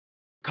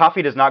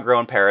coffee does not grow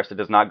in Paris. It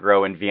does not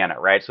grow in Vienna,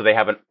 right? So they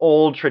have an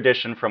old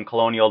tradition from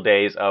colonial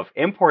days of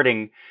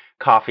importing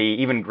coffee,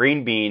 even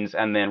green beans,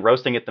 and then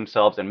roasting it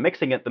themselves and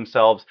mixing it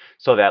themselves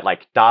so that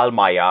like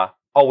Dalmaya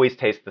always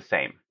tastes the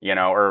same,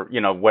 or,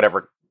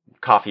 whatever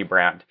coffee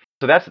brand.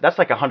 So that's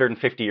like a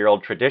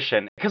 150-year-old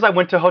tradition. Because I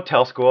went to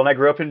hotel school and I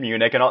grew up in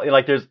Munich and all,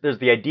 like there's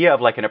the idea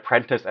of like an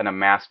apprentice and a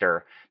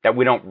master that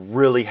we don't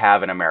really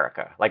have in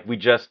America. Like we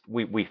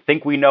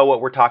think we know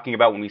what we're talking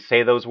about when we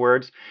say those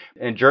words.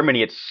 In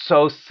Germany, it's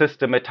so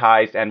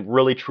systematized and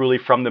really truly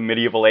from the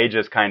medieval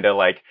ages, kind of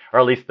like, or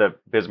at least the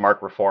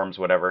Bismarck reforms,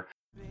 whatever.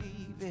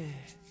 Baby.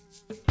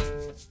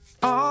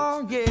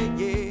 Oh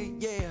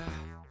yeah.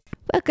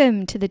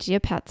 Welcome to the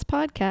Geopats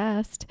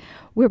podcast,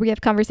 where we have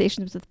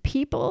conversations with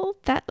people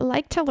that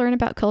like to learn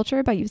about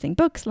culture by using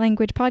books,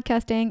 language,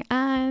 podcasting,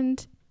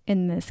 and,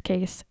 in this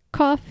case,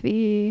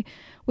 coffee.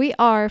 We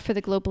are for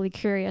the globally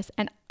curious,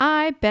 and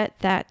I bet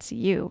that's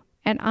you.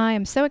 And I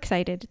am so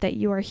excited that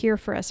you are here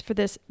for us for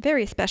this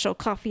very special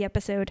coffee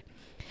episode.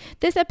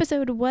 This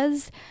episode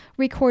was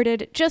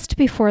recorded just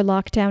before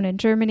lockdown in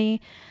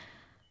Germany,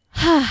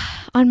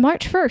 on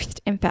March 1st,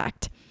 in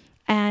fact.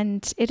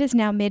 And it is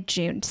now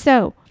mid-June.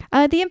 So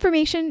the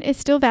information is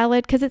still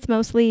valid because it's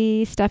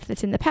mostly stuff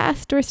that's in the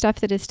past or stuff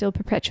that is still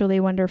perpetually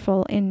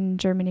wonderful in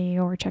Germany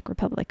or Czech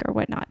Republic or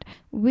whatnot.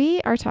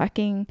 We are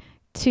talking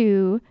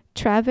to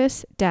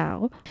Travis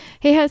Dow.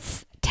 He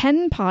has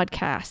 10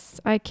 podcasts.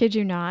 I kid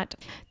you not.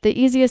 The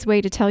easiest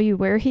way to tell you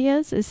where he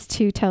is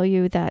to tell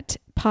you that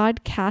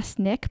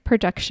Podcastnik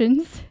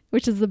Productions,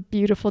 which is a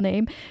beautiful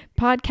name,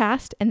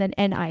 podcast and then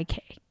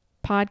N-I-K,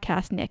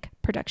 Podcastnik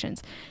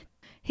Productions.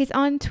 He's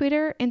on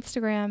Twitter,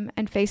 Instagram,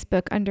 and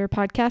Facebook under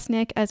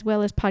Podcastnik, as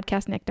well as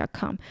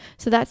podcastnik.com.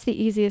 So that's the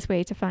easiest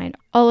way to find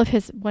all of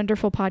his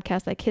wonderful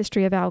podcasts like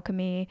History of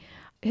Alchemy,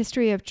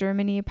 History of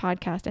Germany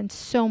podcast, and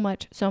so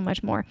much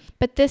more.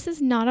 But this is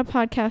not a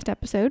podcast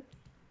episode.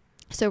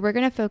 So we're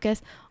going to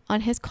focus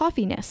on his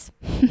coffeeness,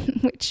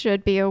 which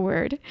should be a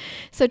word.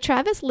 So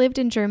Travis lived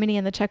in Germany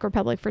and the Czech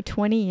Republic for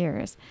 20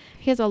 years.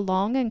 He has a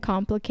long and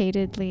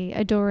complicatedly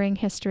adoring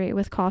history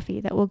with coffee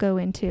that we'll go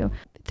into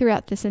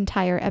throughout this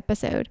entire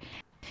episode.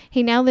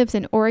 He now lives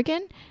in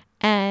Oregon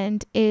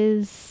and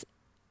is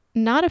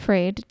not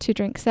afraid to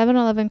drink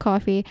 7-Eleven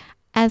coffee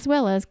as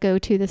well as go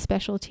to the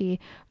specialty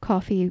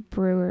coffee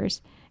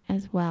brewers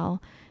as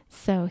well.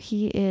 So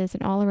he is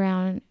an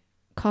all-around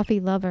coffee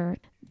lover.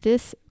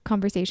 This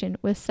conversation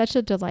was such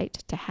a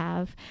delight to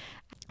have.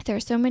 There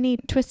are so many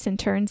twists and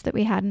turns that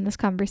we had in this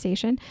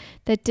conversation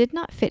that did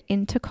not fit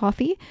into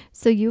coffee.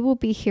 So you will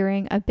be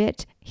hearing a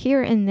bit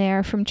here and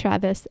there from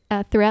Travis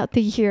throughout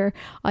the year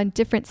on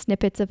different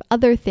snippets of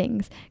other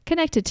things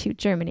connected to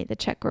Germany, the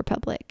Czech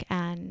Republic,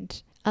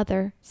 and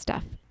other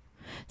stuff.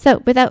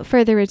 So without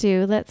further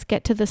ado, let's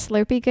get to the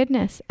slurpy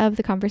goodness of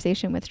the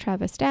conversation with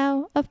Travis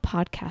Dow of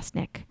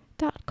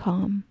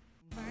podcastnik.com.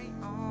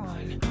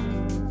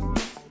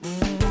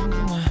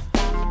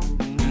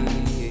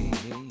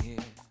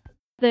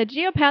 The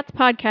Geopats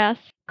podcast,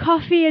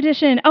 coffee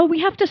edition. Oh, we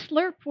have to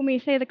slurp when we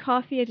say the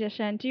coffee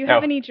edition. Do you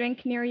have any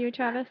drink near you,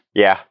 Travis?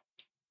 Yeah.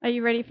 Are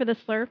you ready for the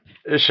slurp?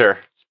 Sure.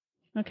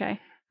 Okay.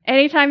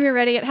 Anytime you're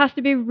ready, it has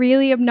to be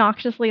really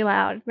obnoxiously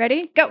loud.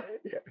 Ready? Go.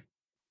 Yeah.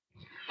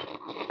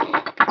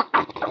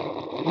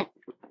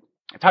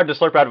 It's hard to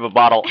slurp out of a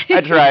bottle.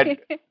 I tried.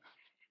 It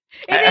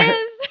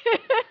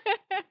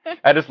is.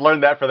 I just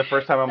learned that for the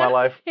first time in my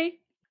life.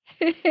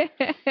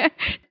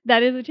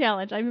 That is a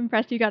challenge. I'm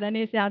impressed you got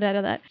any sound out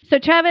of that. So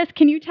Travis,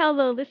 can you tell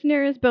the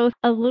listeners both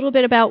a little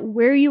bit about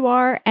where you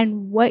are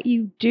and what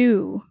you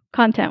do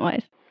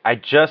content-wise? I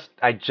just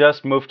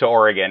moved to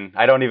Oregon.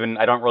 I don't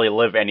really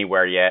live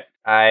anywhere yet.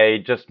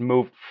 I just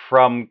moved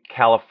from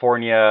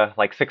California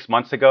like 6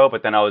 months ago,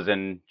 but then I was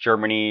in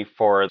Germany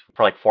for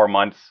like 4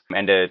 months,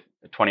 ended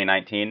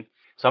 2019.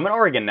 So I'm in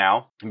Oregon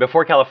now.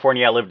 Before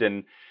California, I lived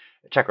in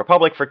Czech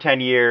Republic for 10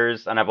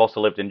 years, and I've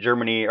also lived in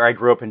Germany, or I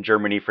grew up in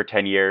Germany for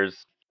 10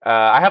 years.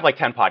 I have like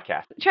 10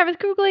 podcasts. Travis,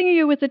 Googling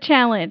you was a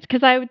challenge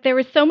because there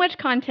was so much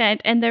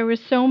content and there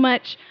was so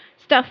much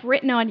stuff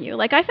written on you.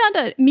 Like I found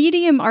a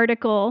Medium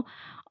article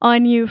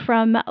on you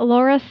from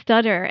Laura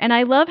Stutter, and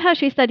I love how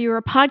she said you were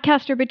a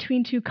podcaster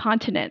between two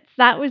continents.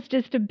 That was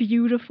just a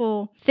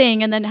beautiful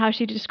thing, and then how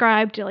she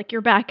described like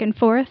your back and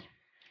forth.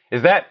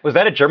 Was that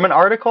a German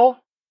article?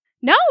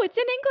 No, it's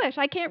in English.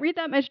 I can't read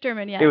that much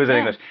German yet. It was in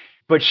English.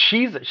 But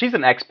she's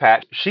an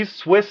expat. She's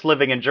Swiss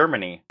living in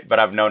Germany. But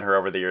I've known her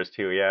over the years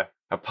too, yeah.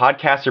 A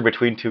podcaster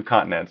between two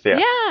continents, yeah.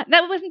 Yeah,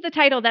 that wasn't the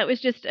title. That was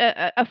just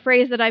a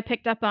phrase that I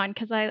picked up on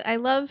because I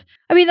love...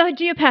 I mean, the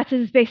Geopats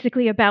is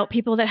basically about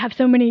people that have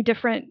so many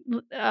different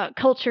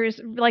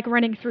cultures like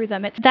running through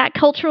them. It's that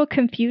cultural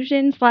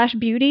confusion /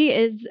 beauty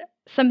is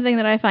something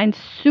that I find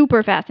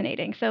super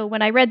fascinating. So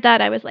when I read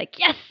that, I was like,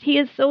 yes, he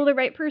is so the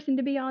right person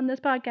to be on this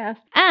podcast.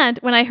 And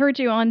when I heard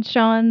you on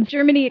Sean's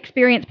Germany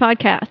Experience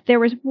podcast, there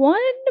was one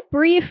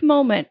brief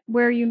moment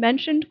where you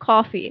mentioned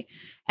coffee,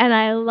 and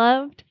I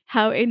loved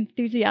how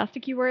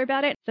enthusiastic you were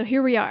about it. So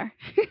here we are.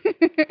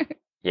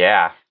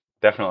 Yeah,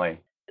 definitely.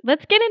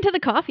 Let's get into the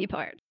coffee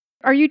part.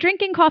 Are you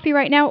drinking coffee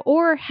right now,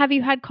 or have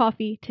you had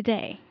coffee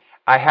today?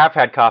 I have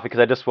had coffee because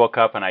I just woke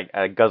up and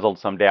I guzzled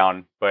some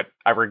down, but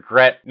I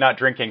regret not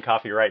drinking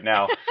coffee right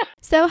now.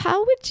 So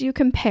how would you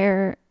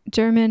compare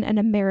German and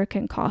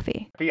American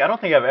coffee? I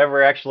don't think I've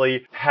ever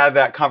actually had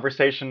that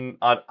conversation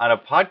on a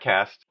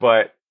podcast,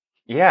 but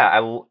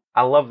yeah,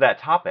 I love that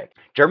topic.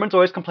 Germans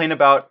always complain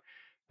about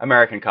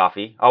American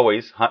coffee,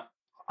 always,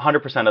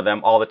 100% of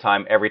them, all the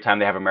time, every time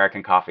they have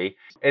American coffee.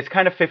 It's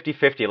kind of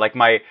 50-50. Like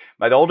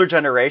the older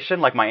generation,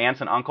 like my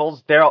aunts and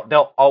uncles,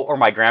 they'll or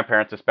my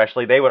grandparents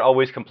especially, they would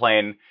always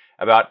complain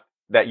about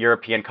that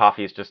European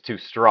coffee is just too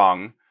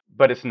strong.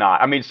 But it's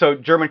not. I mean, so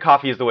German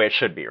coffee is the way it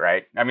should be,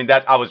 right? I mean,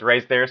 I was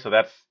raised there, so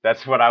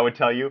that's what I would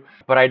tell you.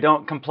 But I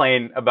don't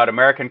complain about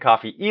American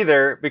coffee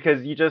either,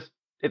 because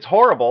it's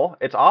horrible,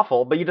 it's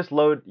awful. But you just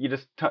load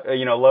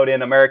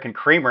in American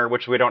creamer,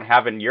 which we don't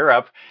have in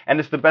Europe, and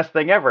it's the best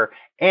thing ever.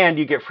 And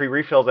you get free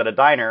refills at a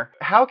diner.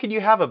 How can you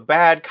have a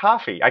bad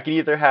coffee? I can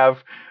either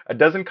have a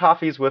dozen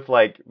coffees with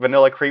like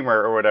vanilla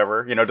creamer or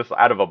whatever, just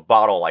out of a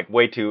bottle, like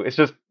way too. It's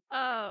just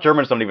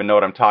Germans don't even know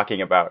what I'm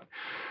talking about.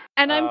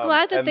 And I'm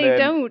glad that they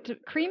don't.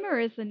 Creamer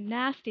is a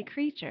nasty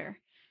creature.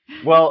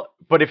 Well,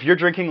 but if you're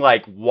drinking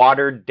like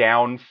watered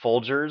down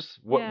Folgers,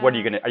 what are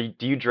you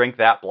do you drink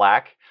that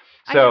black?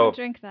 I don't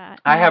drink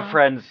that. I have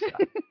friends.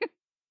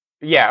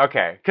 Yeah,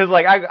 okay. Because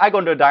like I go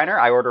into a diner,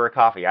 I order a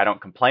coffee. I don't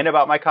complain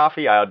about my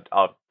coffee.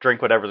 I'll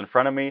drink whatever's in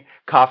front of me.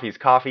 Coffee's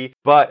coffee.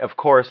 But of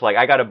course, like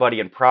I got a buddy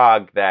in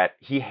Prague that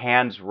he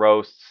hands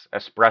roasts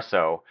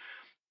espresso.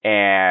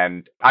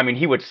 And I mean,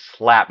 he would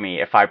slap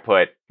me if I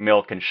put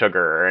milk and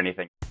sugar or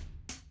anything.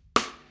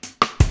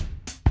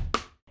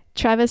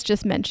 Travis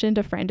just mentioned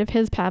a friend of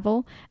his,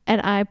 Pavel, and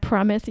I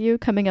promise you,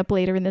 coming up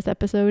later in this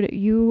episode,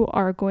 you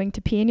are going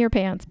to pee in your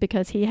pants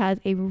because he has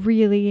a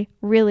really,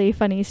 really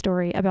funny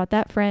story about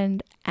that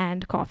friend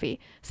and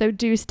coffee. So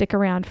do stick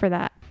around for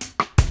that.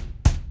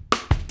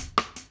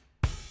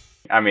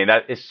 I mean,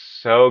 that is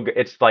so good.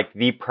 It's like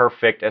the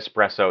perfect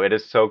espresso. It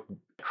is so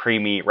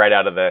creamy right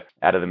out of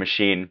the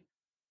machine.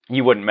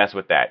 You wouldn't mess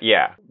with that,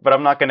 yeah. But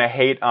I'm not going to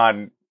hate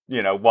on,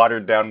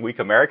 watered down weak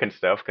American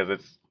stuff because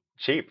it's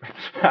cheap.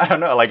 I don't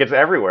know, like it's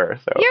everywhere.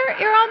 So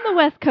you're on the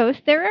West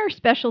Coast. There are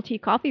specialty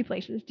coffee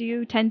places. Do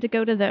you tend to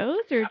go to those,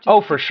 or just...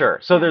 Oh, for sure.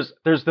 So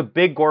there's the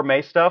big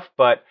gourmet stuff,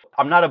 but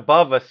I'm not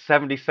above a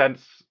 70-cent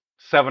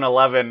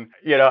 7-Eleven,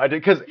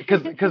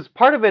 because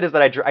part of it is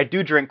that I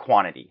do drink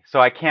quantity, so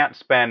I can't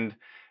spend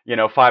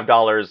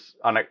 $5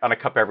 on a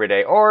cup every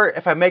day. Or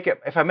if I make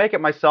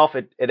it myself,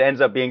 it ends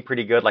up being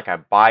pretty good. Like I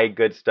buy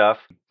good stuff.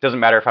 Doesn't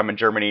matter if I'm in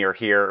Germany or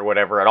here or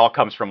whatever. It all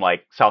comes from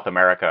like South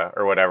America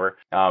or whatever.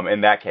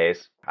 In that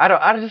case, I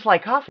just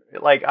like coffee.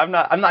 Like I'm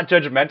not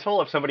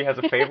judgmental if somebody has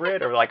a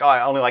favorite or like, oh,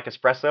 I only like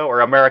espresso or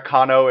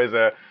Americano is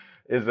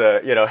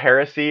a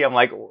heresy. I'm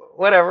like,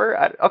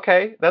 whatever.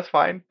 Okay, that's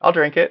fine. I'll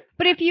drink it.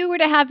 But if you were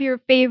to have your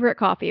favorite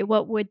coffee,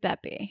 what would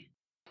that be?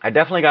 I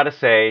definitely got to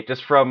say,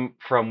 just from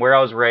where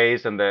I was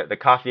raised and the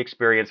coffee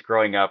experience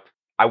growing up,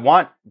 I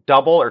want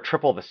double or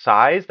triple the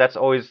size. There's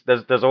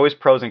always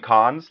pros and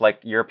cons. Like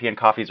European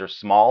coffees are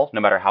small,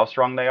 no matter how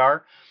strong they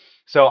are.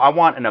 So I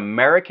want an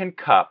American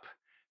cup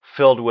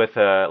filled with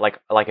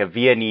like a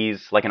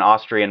Viennese, like an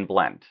Austrian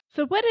blend.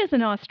 So what is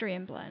an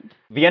Austrian blend?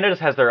 Vienna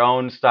just has their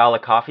own style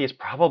of coffee. It's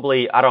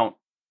probably, I'm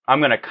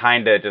going to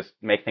kind of just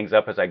make things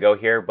up as I go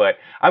here, but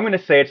I'm going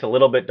to say it's a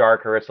little bit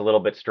darker. It's a little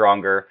bit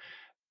stronger.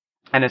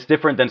 And it's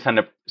different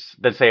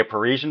than say a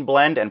Parisian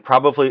blend, and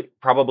probably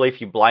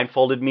if you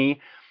blindfolded me,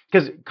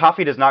 because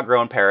coffee does not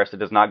grow in Paris, it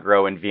does not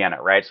grow in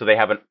Vienna, right? So they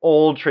have an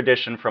old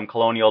tradition from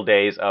colonial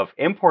days of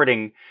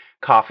importing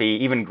coffee,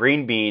 even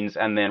green beans,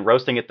 and then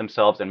roasting it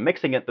themselves and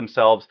mixing it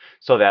themselves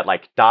so that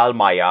like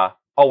Dalmaya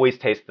always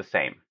tastes the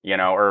same,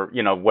 or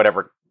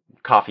whatever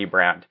coffee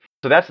brand.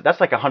 So that's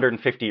like a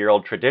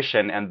 150-year-old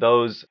tradition, and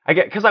those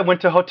because I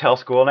went to hotel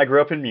school and I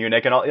grew up in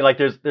Munich, and all, like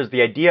there's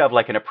the idea of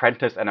like an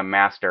apprentice and a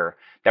master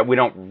that we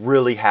don't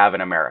really have in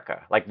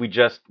America. Like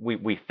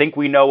we think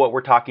we know what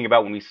we're talking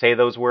about when we say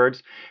those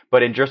words,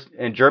 but in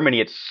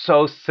Germany it's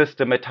so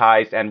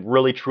systematized and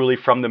really truly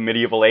from the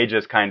medieval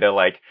ages, kind of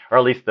like, or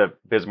at least the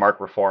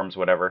Bismarck reforms,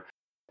 whatever.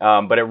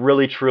 But it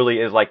really truly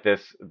is like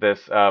this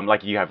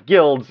like you have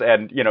guilds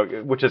and,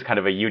 which is kind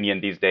of a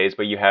union these days,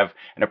 but you have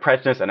an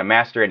apprentice and a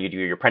master and you do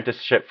your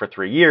apprenticeship for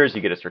 3 years.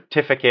 You get a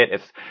certificate.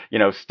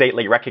 It's,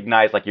 stately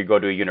recognized, like you go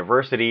to a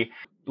university.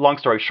 Long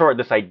story short,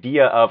 this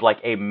idea of like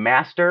a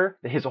master,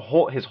 his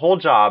whole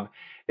job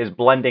is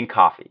blending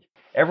coffee.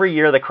 Every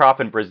year the crop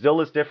in Brazil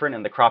is different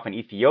and the crop in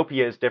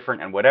Ethiopia is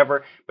different and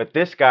whatever. But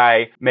this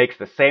guy makes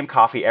the same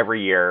coffee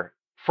every year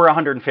for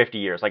 150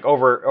 years, like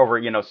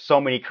over so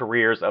many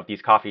careers of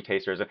these coffee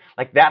tasters.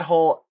 Like that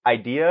whole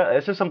idea,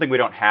 this is something we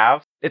don't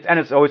have.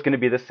 It's always going to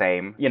be the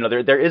same.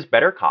 There is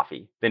better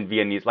coffee than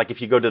Viennese. Like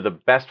if you go to the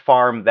best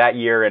farm that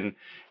year in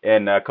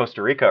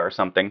Costa Rica or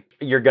something,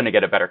 you're going to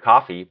get a better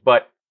coffee,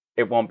 but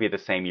it won't be the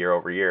same year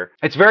over year.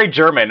 It's very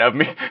German of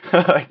me.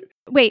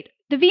 Wait,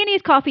 The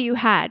Viennese coffee you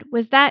had,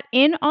 was that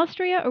in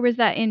Austria or was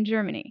that in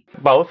Germany?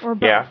 Both. Or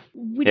both? Yeah.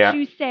 Would Yeah.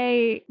 you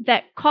say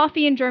that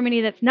coffee in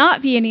Germany that's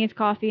not Viennese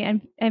coffee and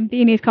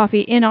Viennese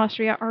coffee in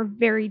Austria are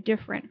very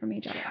different from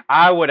each other?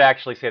 I would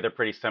actually say they're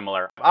pretty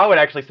similar. I would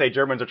actually say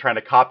Germans are trying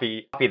to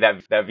copy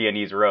that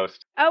Viennese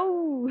roast.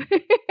 Oh,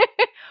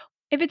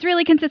 if it's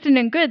really consistent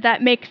and good,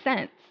 that makes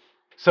sense.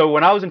 So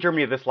when I was in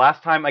Germany this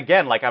last time,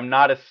 again, like I'm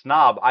not a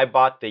snob, I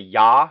bought the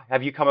Ya.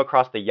 Have you come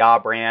across the Ya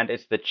brand?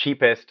 It's the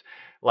cheapest,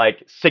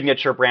 like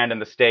signature brand in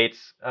the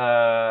States.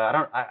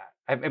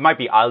 It might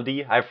be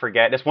Aldi, I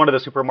forget. It's one of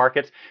the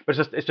supermarkets, but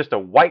it's just a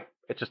white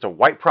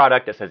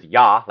product that says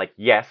Ya, like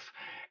yes,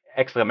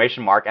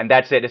 exclamation mark, and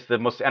that's it. It's the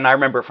most, and I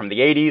remember it from the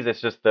 80s.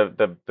 It's just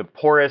the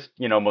poorest,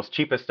 most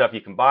cheapest stuff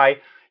you can buy.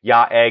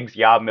 Ya eggs,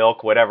 Ya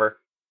milk, whatever.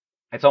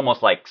 It's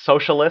almost like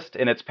socialist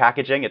in its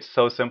packaging. It's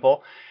so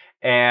simple.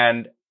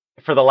 And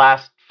for the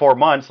last 4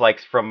 months, like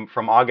from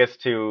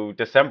August to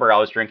December, I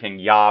was drinking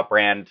Ya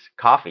brand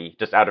coffee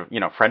just out of,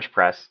 French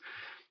press.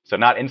 So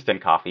not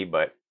instant coffee,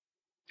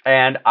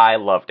 and I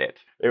loved it.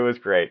 It was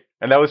great.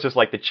 And that was just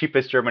like the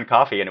cheapest German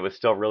coffee, and it was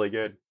still really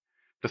good.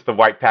 Just the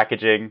white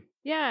packaging.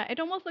 Yeah,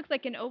 it almost looks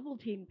like an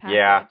Ovaltine package.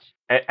 Yeah,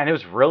 and it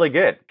was really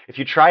good. If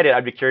you tried it,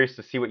 I'd be curious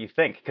to see what you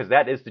think, because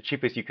that is the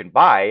cheapest you can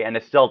buy, and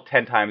it's still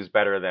 10 times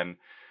better than,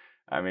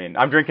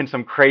 I'm drinking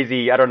some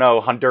crazy, I don't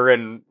know,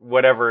 Honduran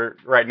whatever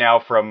right now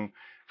from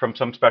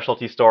some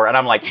specialty store, and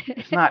I'm like,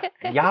 it's not,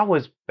 Ya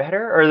was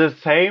better or the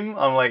same?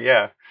 I'm like,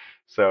 yeah.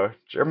 So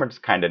Germans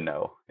kind of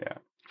know, yeah.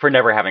 For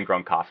never having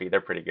grown coffee,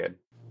 they're pretty good.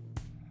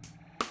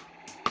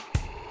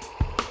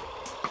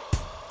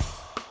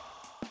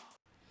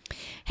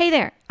 Hey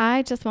there,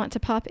 I just want to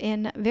pop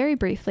in very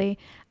briefly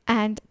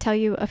and tell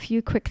you a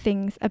few quick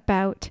things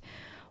about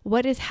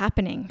what is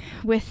happening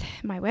with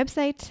my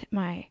website,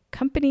 my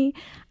company,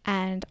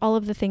 and all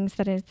of the things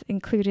that is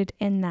included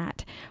in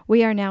that.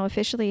 We are now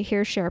officially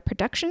Here Share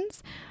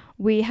Productions.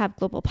 We have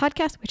Global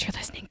Podcast, which you're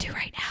listening to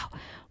right now.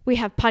 We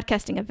have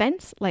podcasting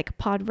events like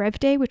Pod Rev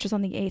Day, which is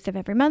on the 8th of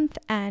every month,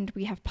 and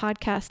we have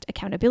podcast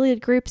accountability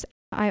groups.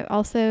 I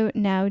also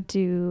now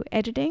do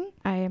editing.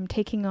 I am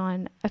taking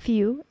on a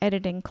few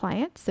editing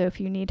clients. So if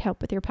you need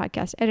help with your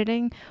podcast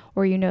editing,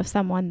 or you know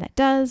someone that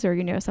does, or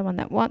you know someone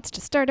that wants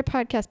to start a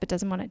podcast but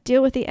doesn't want to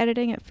deal with the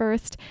editing at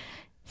first,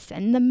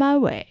 send them my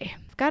way.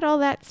 I've got all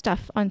that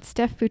stuff on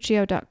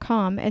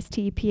stephfuccio.com,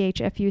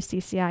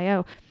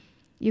 STEPHFUCCIO.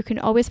 You can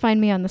always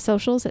find me on the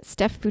socials at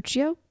Steph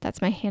Fuccio.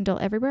 That's my handle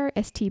everywhere,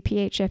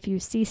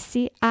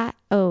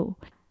 STPHFUCCIO.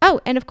 Oh,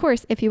 and of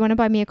course, if you want to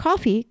buy me a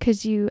coffee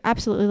because you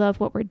absolutely love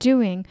what we're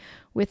doing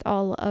with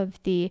all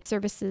of the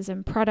services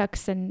and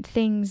products and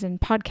things and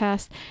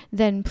podcasts,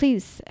 then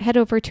please head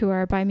over to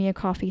our Buy Me a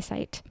Coffee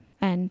site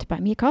and buy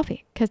me a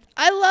coffee because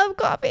I love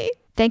coffee.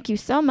 Thank you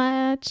so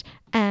much.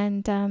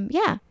 And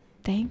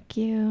thank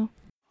you.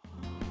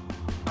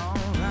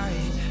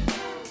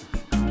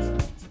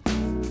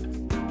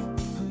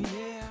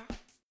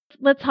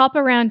 Let's hop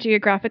around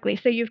geographically.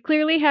 So you've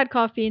clearly had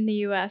coffee in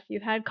the US,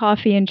 you've had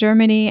coffee in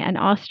Germany and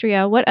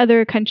Austria. What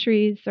other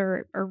countries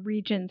or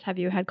regions have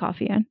you had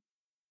coffee in?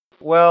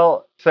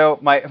 Well, so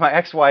my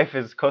ex-wife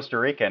is Costa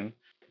Rican.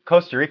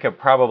 Costa Rica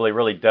probably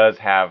really does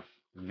have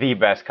the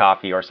best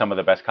coffee, or some of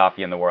the best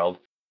coffee in the world.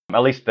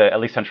 At least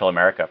Central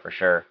America for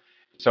sure.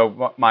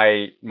 So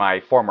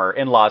my former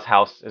in-laws'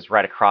 house is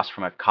right across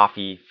from a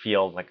coffee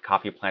field, like a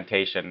coffee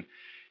plantation,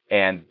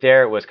 and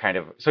there it was kind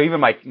of, so even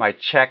my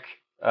Czech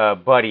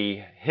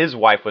buddy, his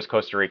wife was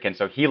Costa Rican,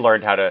 so he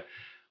learned how to.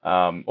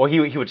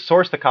 He would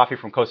source the coffee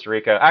from Costa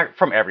Rica,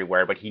 from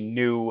everywhere, but he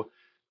knew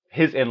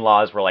his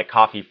in-laws were like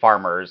coffee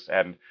farmers,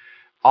 and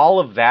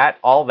all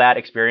that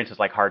experience is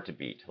like hard to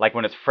beat. Like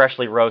when it's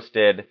freshly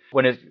roasted,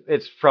 when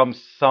it's from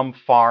some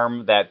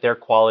farm that their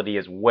quality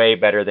is way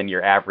better than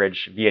your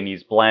average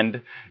Viennese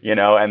blend,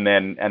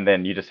 and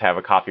then you just have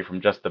a coffee from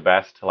just the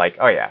best. Like,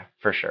 oh yeah,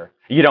 for sure.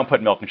 You don't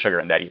put milk and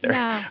sugar in that either.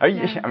 No. I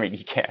mean,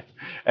 you can't,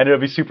 and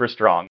it'll be super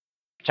strong.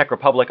 Czech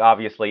Republic,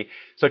 obviously.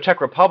 So Czech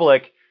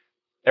Republic,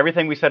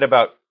 everything we said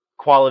about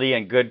quality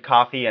and good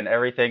coffee and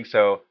everything.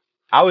 So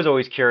I was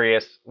always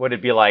curious what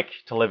it'd be like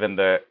to live in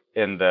the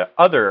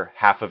other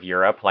half of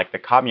Europe, like the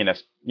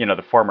communist,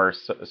 the former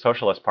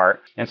socialist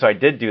part. And so I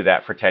did do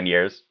that for 10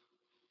 years.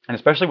 And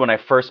especially when I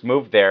first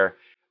moved there,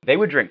 they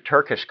would drink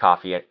Turkish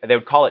coffee. They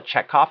would call it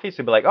Czech coffee. So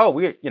it'd be like, oh,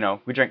 we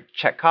drink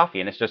Czech coffee,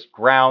 and it's just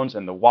grounds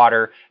and the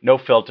water, no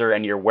filter,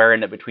 and you're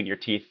wearing it between your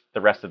teeth the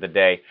rest of the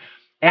day.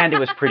 And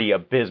it was pretty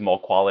abysmal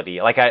quality.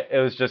 It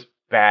was just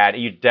bad.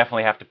 You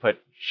definitely have to put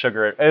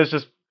sugar. It was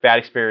just bad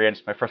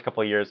experience my first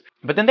couple of years.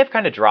 But then they've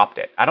kind of dropped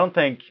it. I don't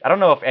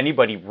know if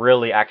anybody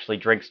really actually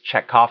drinks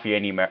Czech coffee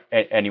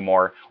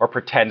anymore, or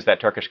pretends that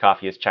Turkish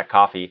coffee is Czech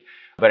coffee.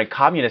 But in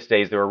communist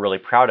days, they were really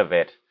proud of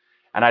it.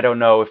 And I don't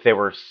know if they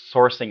were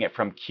sourcing it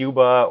from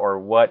Cuba or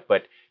what,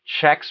 but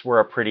Czechs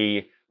were a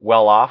pretty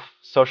well-off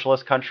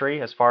socialist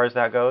country as far as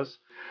that goes.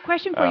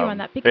 Question for you on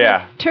that, because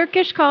Yeah.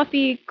 Turkish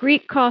coffee,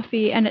 Greek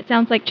coffee, and it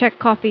sounds like Czech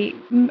coffee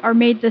are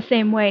made the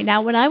same way.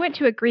 Now, when I went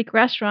to a Greek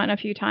restaurant a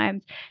few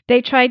times,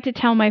 they tried to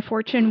tell my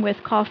fortune with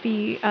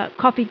coffee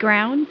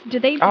grounds. Do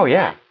they do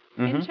yeah.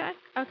 that in Czech?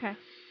 Okay.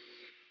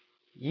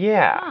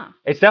 Yeah. Huh.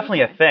 It's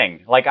definitely Okay. a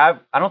thing. Like I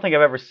don't think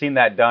I've ever seen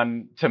that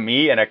done to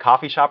me in a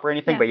coffee shop or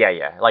anything, but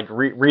yeah. Like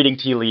reading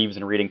tea leaves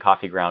and reading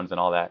coffee grounds and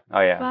all that.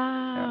 Oh yeah.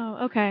 Wow.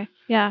 Okay.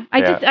 Yeah.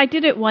 Yeah. I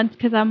did it once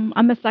because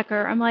I'm a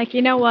sucker. I'm like,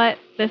 you know what?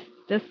 This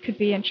could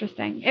be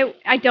interesting.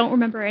 I don't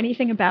remember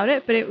anything about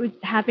it, but it was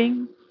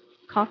having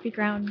coffee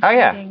ground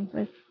reading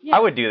with. Yeah. I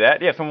would do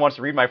that. Yeah, if someone wants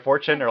to read my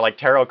fortune or like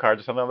tarot cards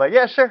or something, I'm like,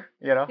 yeah, sure.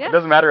 You know, Yeah, it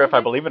doesn't matter if I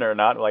okay. believe in it or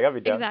not. Like, I'll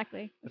be down.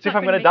 Exactly. Let's see if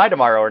I'm going to die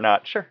tomorrow or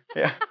not. Sure.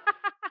 Yeah.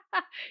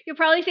 You'll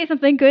probably say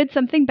something good,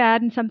 something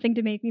bad, and something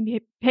to make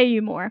me pay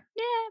you more.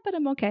 Yeah, but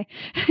I'm okay.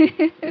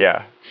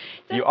 Yeah.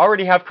 You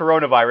already have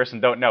coronavirus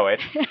and don't know it,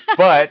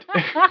 but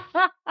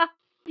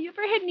You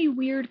ever had any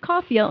weird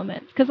coffee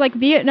elements? Because like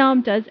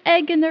Vietnam does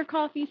egg in their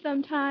coffee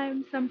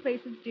sometimes. Some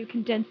places do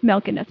condensed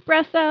milk and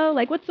espresso.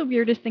 Like, what's the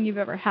weirdest thing you've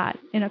ever had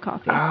in a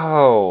coffee?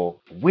 oh,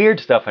 weird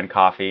stuff in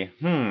coffee.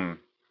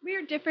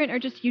 Weird, different, or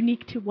just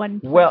unique to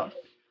one place? Well,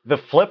 the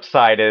flip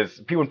side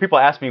is when people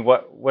ask me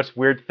what's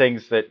weird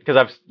things that, because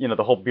I've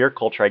the whole beer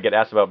culture, I get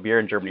asked about beer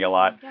in Germany a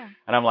lot, Yeah.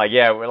 and I'm like,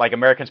 yeah, like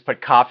Americans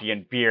put coffee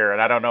in beer,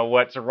 and I don't know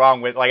what's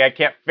wrong with, like, I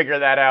can't figure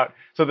that out.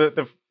 So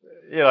the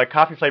like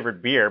coffee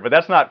flavored beer, but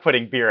that's not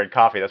putting beer in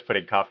coffee. That's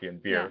putting coffee in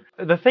beer.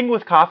 Yeah. The thing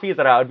with coffee is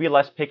that I would be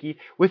less picky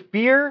with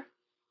beer.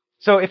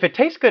 So if it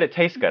tastes good, it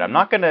tastes good. I'm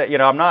not gonna,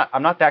 I'm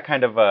not that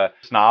kind of a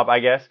snob, I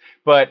guess.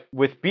 But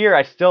with beer,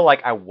 I still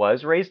I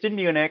was raised in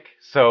Munich,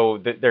 so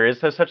there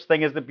is such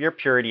thing as the Beer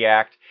Purity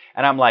Act,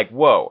 and I'm like,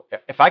 whoa,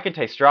 if I can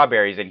taste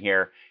strawberries in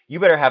here, you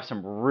better have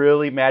some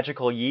really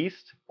magical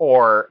yeast,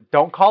 or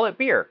don't call it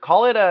beer.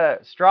 Call it a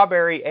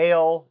strawberry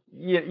ale,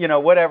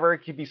 whatever. It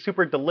could be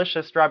super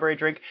delicious strawberry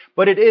drink,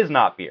 but it is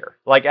not beer.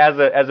 Like as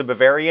a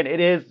Bavarian, it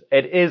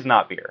is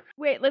not beer.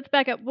 Wait, let's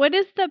back up. What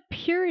is the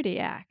Purity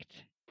Act?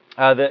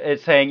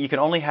 It's saying you can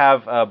only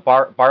have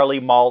barley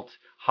malt,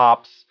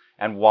 hops,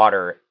 and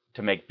water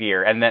to make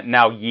beer, and then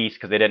now yeast,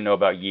 because they didn't know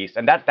about yeast,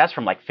 and that's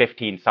from like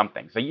 15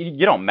 something. So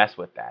you don't mess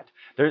with that.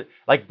 There,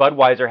 like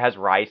Budweiser has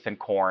rice and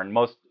corn.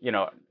 Most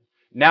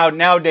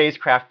nowadays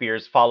craft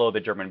beers follow the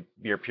German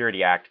Beer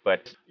Purity Act,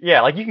 but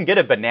yeah, like you can get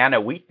a banana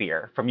wheat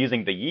beer from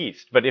using the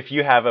yeast, but if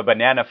you have a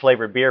banana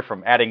flavored beer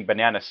from adding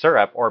banana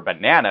syrup or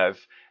bananas,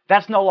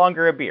 that's no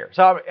longer a beer.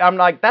 So I'm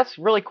like, that's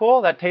really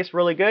cool. That tastes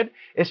really good.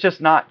 It's just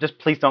not, just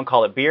please don't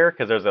call it beer,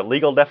 because there's a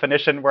legal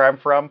definition where I'm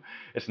from.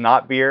 It's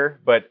not beer,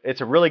 but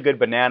it's a really good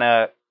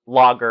banana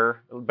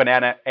lager,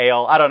 banana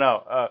ale. I don't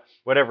know,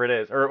 whatever it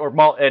is, or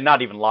malt,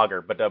 not even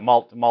lager, but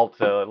malt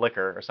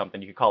liquor or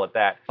something. You could call it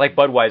that. Like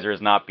Budweiser is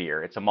not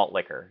beer; it's a malt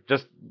liquor,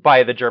 just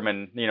by the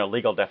German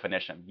legal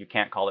definition. You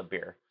can't call it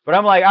beer. But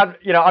I'm like,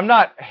 I'm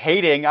not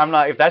hating. I'm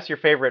not. If that's your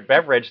favorite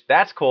beverage,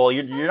 that's cool.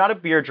 You're not a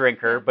beer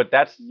drinker, but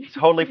that's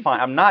totally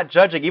fine. I'm not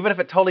judging, even if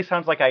it totally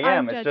sounds like I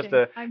am. I'm it's judging.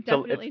 just I'm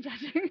definitely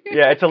judging.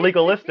 Yeah, it's a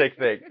legalistic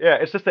thing. Yeah,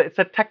 it's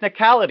a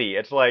technicality.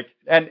 It's like,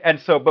 and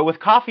so, but with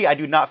coffee, I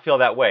do not feel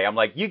that way. I'm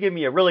like, you give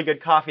me a really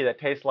good coffee that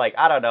tastes like,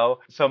 I don't know,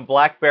 some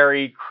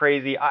blackberry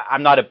crazy.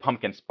 I'm not a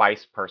pumpkin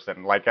spice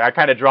person. Like, I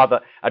kind of draw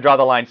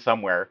the line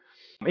somewhere.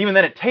 Even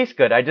then, it tastes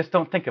good. I just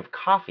don't think of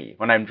coffee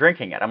when I'm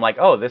drinking it. I'm like,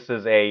 oh, this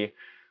is a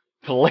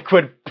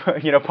liquid,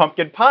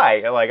 pumpkin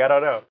pie. Like, I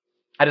don't know.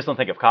 I just don't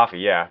think of coffee.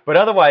 Yeah, but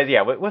otherwise,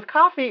 yeah, with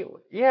coffee,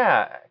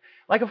 yeah.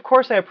 Like, of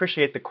course, I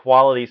appreciate the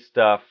quality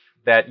stuff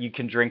that you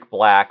can drink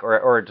black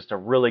or just a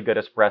really good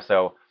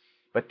espresso.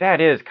 But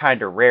that is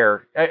kind of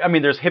rare. I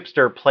mean, there's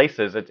hipster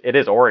places. It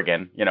is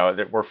Oregon,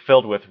 that we're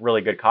filled with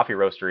really good coffee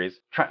roasteries.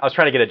 I was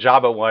trying to get a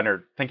job at one,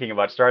 or thinking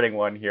about starting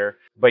one here.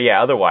 But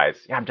yeah, otherwise,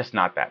 yeah, I'm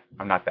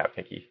not that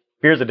picky.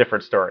 Beer's a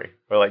different story.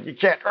 We're like, you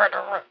can't.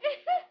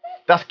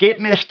 Das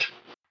geht nicht.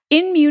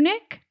 In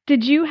Munich,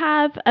 did you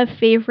have a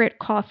favorite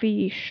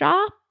coffee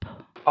shop?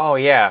 Oh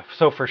yeah,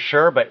 so for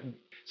sure.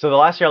 So the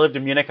last year I lived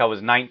in Munich, I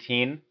was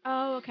 19.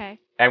 Oh, okay.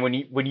 And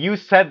when you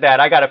said that,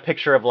 I got a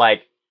picture of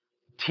like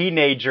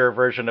teenager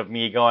version of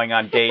me going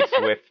on dates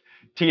with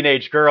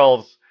teenage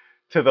girls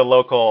to the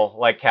local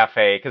like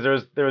cafe,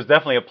 because there was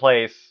definitely a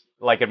place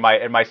like in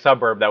my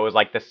suburb that was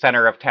like the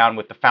center of town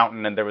with the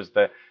fountain, and there was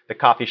the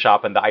coffee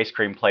shop and the ice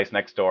cream place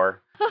next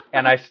door.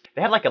 And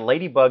they had like a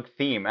ladybug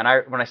theme, and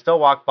when I still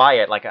walk by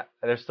it, like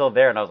they're still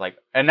there, and I was like,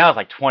 and now it's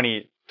like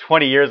 20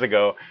 years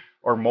ago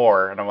or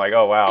more, and I'm like,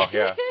 oh wow,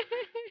 yeah.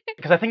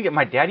 Because I think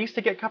my dad used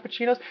to get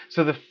cappuccinos.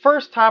 So the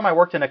first time I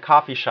worked in a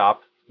coffee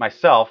shop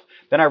myself,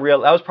 then I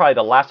realized that was probably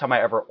the last time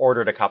I ever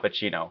ordered a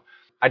cappuccino.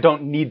 I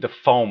don't need the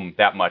foam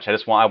that much.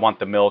 I want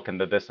the milk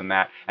and the this and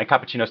that. And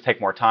cappuccinos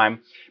take more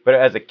time. But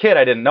as a kid,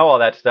 I didn't know all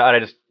that stuff. And I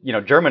just,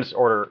 Germans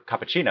order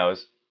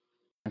cappuccinos.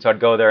 And so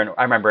I'd go there, and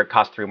I remember it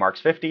cost 3 marks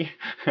 50.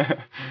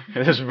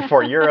 This was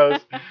before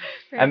euros.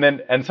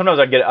 Right. And sometimes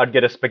I'd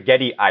get a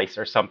spaghetti ice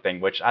or something,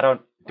 which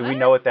do we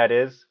know what that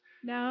is?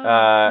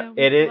 No.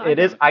 It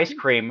is ice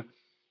cream.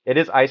 It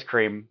is ice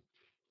cream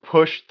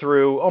push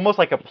through, almost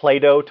like a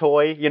Play-Doh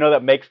toy,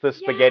 that makes the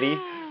spaghetti.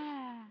 Yeah.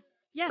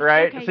 Yes,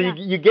 Right? okay, So yeah.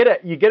 you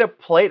get a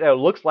plate that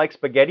looks like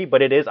spaghetti,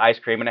 but it is ice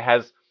cream, and it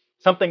has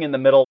something in the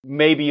middle.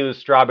 Maybe it was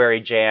strawberry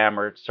jam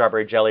or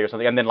strawberry jelly or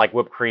something, and then like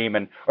whipped cream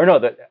or no,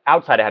 the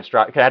outside it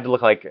had to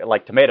look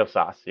like tomato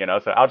sauce,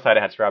 So outside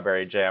it had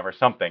strawberry jam or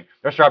something,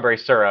 or strawberry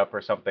syrup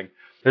or something.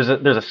 There's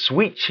a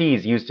sweet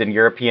cheese used in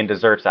European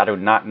desserts. I do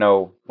not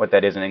know what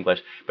that is in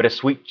English, but a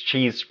sweet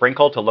cheese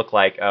sprinkle to look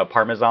like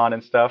Parmesan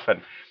and stuff.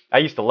 And I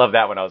used to love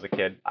that when I was a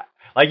kid.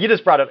 Like you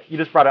just brought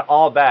it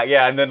all back,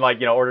 yeah, and then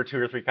order 2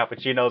 or 3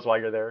 cappuccinos while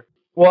you're there.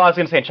 Well, I was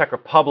gonna say in Czech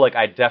Republic,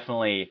 I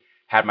definitely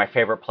had my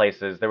favorite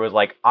places. There was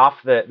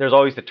there's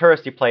always the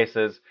touristy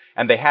places,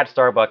 and they had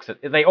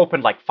Starbucks. They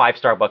opened like 5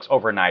 Starbucks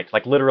overnight.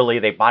 Like literally,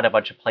 they bought a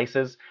bunch of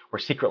places, were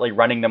secretly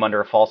running them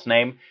under a false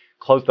name,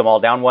 closed them all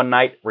down one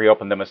night,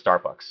 reopened them as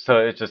Starbucks. So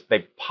it's just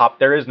they pop.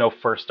 There is no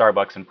first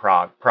Starbucks in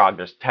Prague.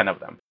 There's 10 of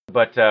them.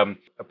 But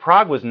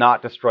Prague was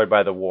not destroyed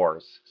by the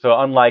wars. So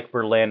unlike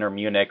Berlin or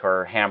Munich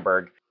or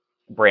Hamburg,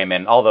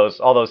 Bremen, all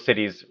those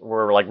cities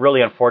were like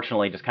really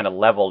unfortunately just kind of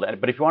leveled.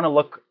 But if you want to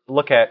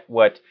look at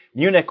what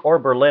Munich or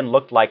Berlin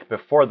looked like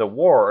before the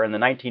war, or in the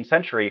 19th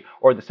century,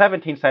 or the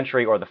 17th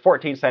century, or the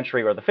 14th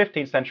century, or the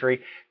 15th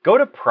century, go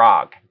to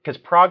Prague, because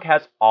Prague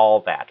has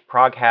all that.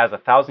 Prague has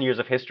 1,000 years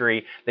of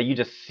history that you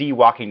just see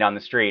walking down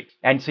the street,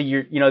 and so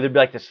there'd be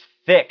like this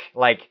thick,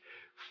 like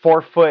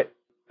 4-foot.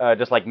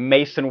 Just like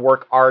mason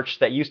work arch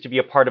that used to be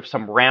a part of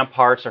some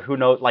ramparts or who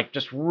knows, like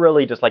just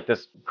really just like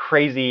this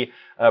crazy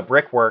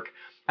brickwork.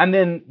 And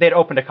then they'd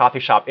opened a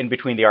coffee shop in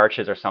between the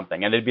arches or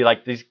something. And it'd be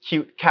like these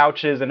cute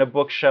couches and a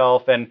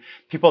bookshelf and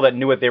people that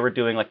knew what they were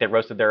doing, like they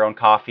roasted their own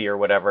coffee or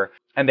whatever.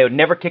 And they would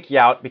never kick you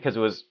out because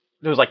there was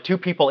like 2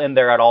 people in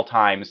there at all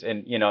times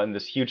and, in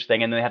this huge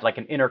thing. And then they had like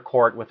an inner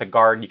court with a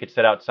garden. You could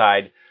sit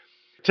outside.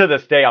 To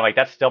this day, I'm like,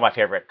 that's still my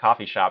favorite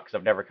coffee shop because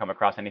I've never come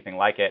across anything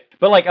like it.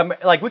 But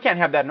like we can't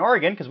have that in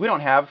Oregon because we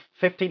don't have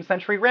 15th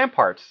century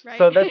ramparts. Right.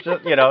 So that's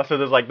just, so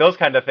there's like those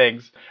kind of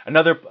things.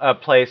 Another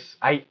place,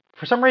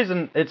 for some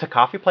reason, it's a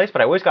coffee place,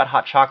 but I always got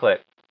hot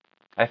chocolate.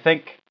 I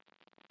think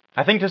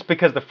just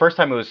because the first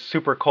time it was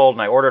super cold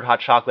and I ordered hot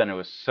chocolate and it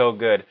was so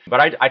good.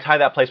 But I tie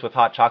that place with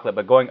hot chocolate.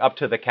 But going up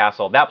to the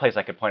castle, that place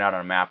I could point out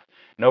on a map,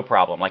 no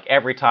problem. Like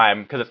every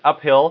time, because it's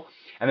uphill,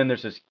 and then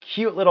there's this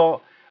cute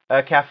little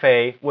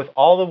cafe with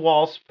all the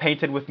walls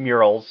painted with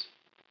murals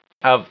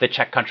of the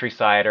Czech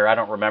countryside, or I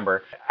don't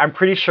remember. I'm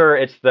pretty sure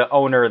it's the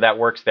owner that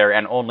works there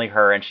and only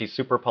her, and she's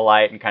super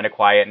polite and kind of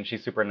quiet and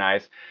she's super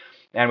nice.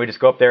 And we just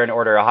go up there and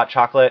order a hot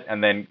chocolate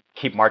and then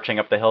keep marching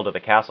up the hill to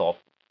the castle.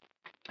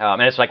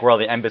 And it's like where all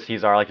the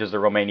embassies are, like there's the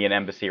Romanian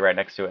embassy right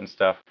next to it and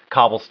stuff.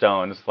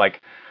 Cobblestones,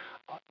 like,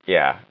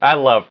 yeah, I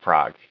love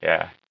Prague,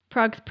 yeah.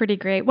 Prague's pretty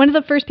great. One of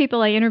the first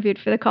people I interviewed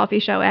for the coffee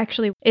show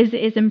actually is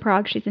in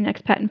Prague. She's an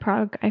expat in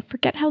Prague. I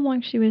forget how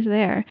long she was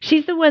there.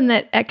 She's the one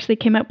that actually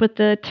came up with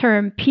the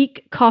term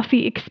peak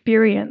coffee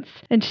experience.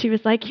 And she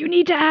was like, you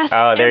need to ask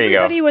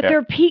everybody what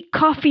their peak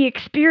coffee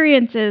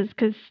experience is.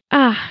 Because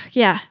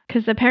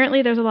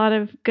apparently there's a lot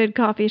of good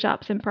coffee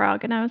shops in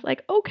Prague. And I was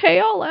like, okay,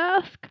 I'll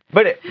ask.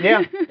 But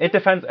it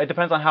depends. It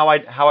depends on how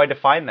I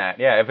define that.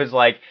 Yeah, if it's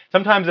like,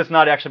 sometimes it's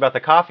not actually about the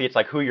coffee. It's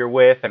like who you're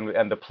with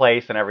and the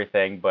place and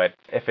everything. But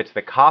if it's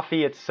the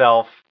coffee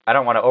itself, I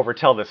don't want to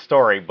overtell this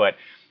story, but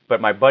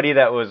my buddy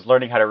that was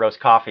learning how to roast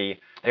coffee,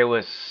 it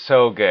was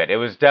so good. It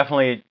was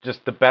definitely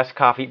just the best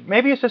coffee.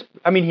 Maybe it's just,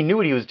 I mean, he knew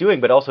what he was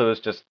doing, but also it was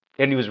just,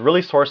 and he was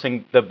really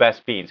sourcing the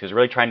best beans. He was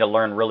really trying to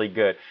learn really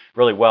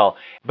well.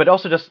 But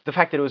also just the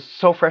fact that it was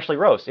so freshly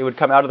roasted. It would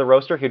come out of the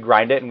roaster, he'd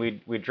grind it, and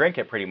we'd drink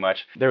it pretty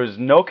much. There was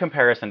no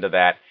comparison to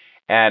that.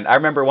 And I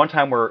remember one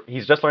time where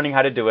he's just learning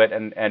how to do it,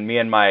 and me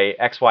and my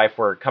ex-wife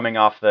were coming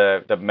off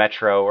the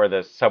metro or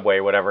the subway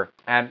or whatever,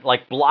 and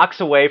like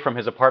blocks away from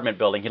his apartment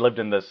building, he lived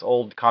in this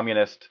old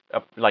communist,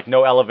 like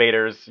no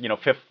elevators,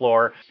 5th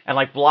floor, and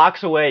like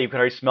blocks away you could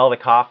already smell the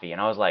coffee,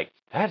 and I was like,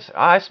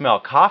 I smell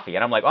coffee,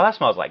 and I'm like, oh, that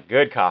smells like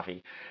good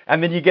coffee.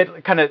 And then you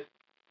get kind of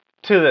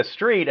to the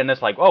street and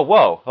it's like, oh,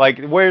 whoa, like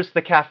where's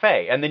the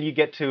cafe? And then you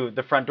get to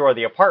the front door of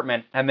the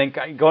apartment and then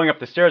going up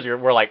the stairs,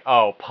 we're like,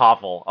 oh,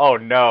 Pavel, oh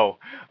no,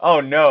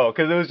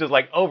 because it was just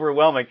like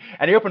overwhelming.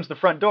 And he opens the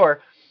front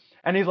door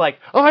and he's like,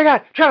 oh my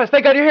God, Travis,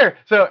 thank God you're here.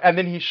 So, and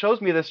then he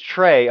shows me this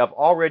tray of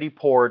already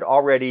poured,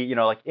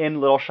 like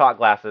in little shot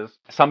glasses,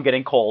 some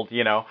getting cold,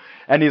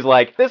 and he's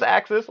like, this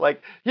axis,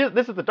 like,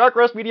 this is the dark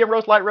roast, medium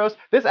roast, light roast.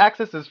 This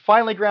axis is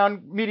finely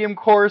ground, medium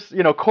coarse,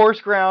 coarse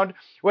ground,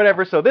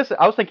 whatever. So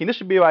I was thinking this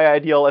should be my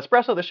ideal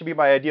espresso. This should be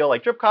my ideal,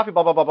 like, drip coffee,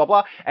 blah, blah, blah, blah,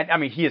 blah. And I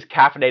mean, he is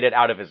caffeinated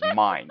out of his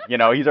mind. He's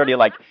already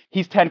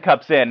he's 10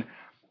 cups in.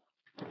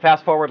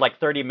 Fast forward like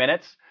 30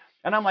 minutes.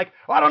 And I'm like,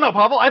 I don't know,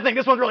 Pavel, I think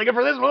this one's really good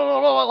for this.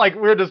 Like,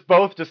 we're just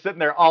both just sitting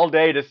there all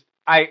day,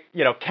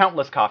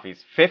 countless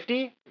coffees,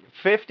 50,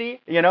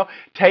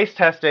 taste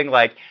testing,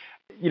 like,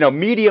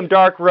 medium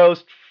dark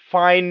roast,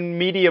 fine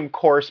medium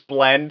coarse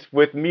blend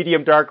with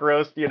medium dark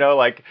roast,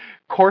 like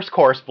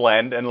coarse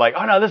blend. And like,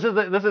 oh no, this is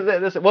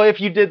it. Well, if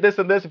you did this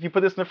and this, if you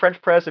put this in the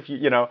French press, if you,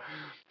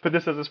 put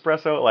this as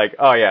espresso, like,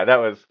 oh yeah, that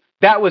was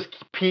That was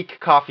peak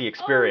coffee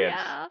experience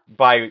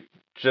by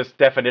just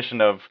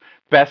definition of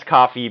best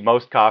coffee,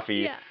 most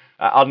coffee. Yeah.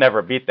 I'll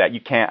never beat that.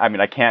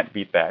 I can't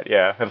beat that.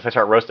 Yeah, unless I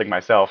start roasting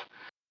myself.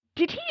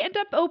 Did he end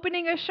up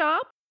opening a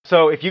shop?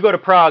 So if you go to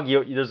Prague,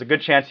 there's a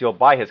good chance you'll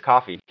buy his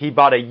coffee. He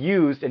bought a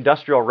used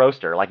industrial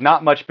roaster, like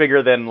not much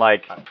bigger than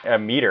like a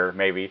meter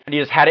maybe. And he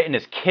just had it in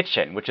his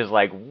kitchen, which is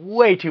like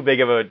way too big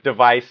of a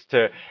device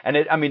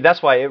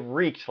that's why it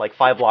reeked like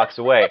 5 blocks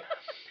away.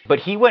 But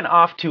he went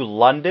off to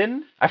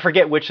London. I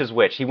forget which is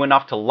which. He went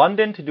off to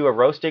London to do a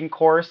roasting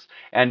course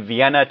and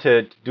Vienna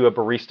to do a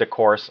barista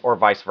course, or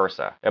vice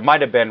versa. It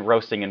might have been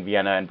roasting in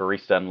Vienna and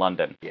barista in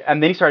London.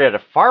 And then he started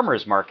at a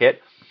farmer's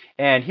market,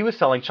 and he was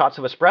selling shots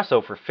of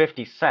espresso for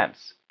 50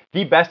 cents.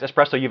 The best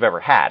espresso you've ever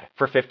had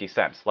for 50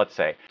 cents, let's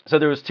say. So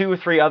there was 2 or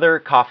 3 other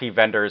coffee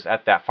vendors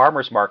at that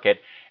farmer's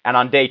market, and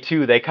on day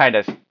 2, they kind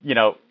of,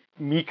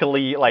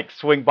 meekly like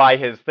swing by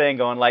his thing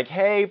going like,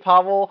 hey,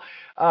 Pavel,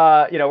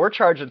 we're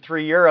charging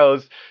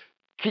 €3.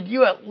 Could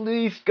you at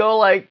least go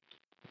like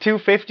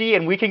 250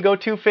 and we can go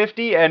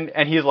 250?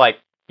 And he's like,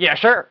 yeah,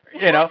 sure,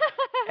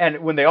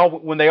 And when they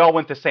all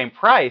went the same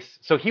price,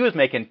 so he was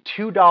making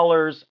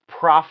 $2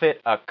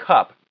 profit a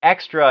cup,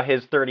 extra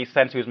his 30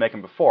 cents he was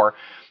making before.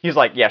 He's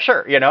like, yeah,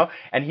 sure,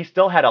 And he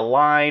still had a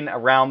line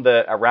around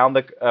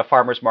the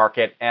farmer's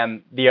market,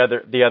 and the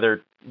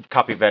other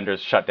coffee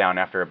vendors shut down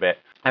after a bit.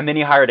 And then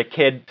he hired a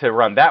kid to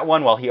run that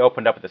one while he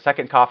opened up at the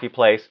second coffee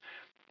place.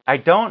 I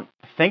don't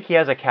think he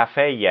has a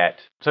cafe yet.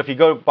 So if you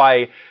go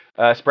buy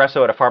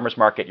espresso at a farmer's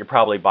market, you're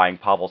probably buying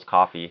Pavel's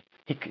coffee.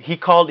 He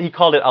called it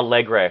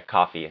Alegre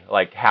coffee,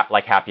 like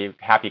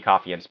happy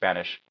coffee in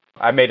Spanish.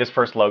 I made his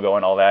first logo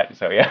and all that,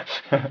 so yeah.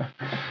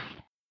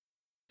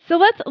 So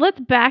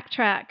let's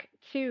backtrack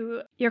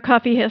to your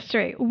coffee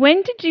history.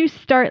 When did you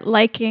start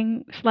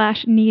liking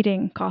 /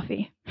 needing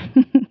coffee?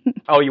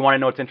 Oh, you want to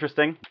know what's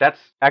interesting? That's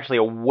actually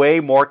a way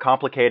more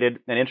complicated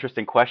and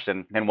interesting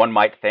question than one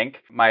might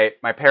think. My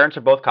parents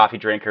are both coffee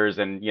drinkers,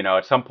 and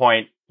at some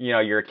point,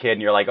 you're a kid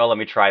and you're like, oh, let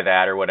me try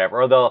that or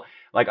whatever. Or they'll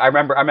like I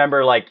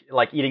remember like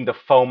eating the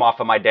foam off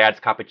of my dad's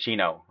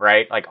cappuccino,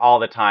 right? Like all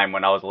the time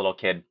when I was a little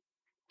kid,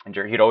 and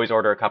he'd always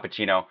order a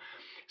cappuccino.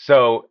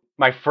 So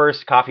my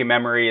first coffee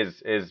memory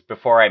is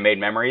before I made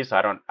memories.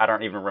 I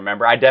don't even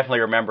remember. I definitely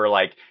remember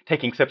like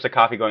taking sips of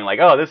coffee going like,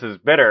 oh, this is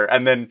bitter.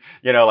 And then,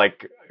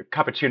 like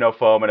cappuccino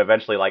foam, and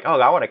eventually like, oh,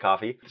 I want a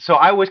coffee. So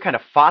I always kind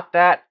of fought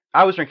that.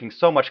 I was drinking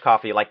so much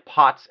coffee, like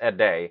pots a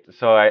day.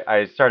 So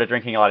I started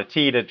drinking a lot of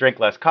tea to drink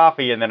less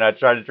coffee. And then I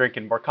started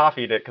drinking more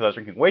coffee because I was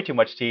drinking way too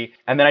much tea.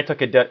 And then I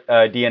took a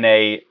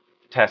DNA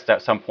test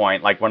at some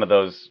point, like one of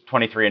those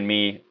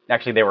 23andMe.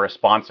 Actually, they were a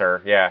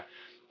sponsor. Yeah.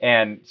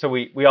 And so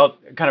we all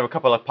kind of a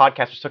couple of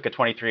podcasters took a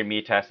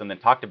 23andMe test and then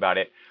talked about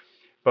it.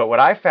 But what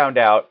I found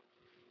out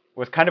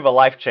was kind of a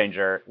life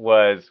changer.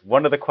 Was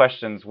one of the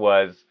questions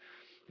was,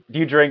 do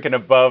you drink an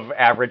above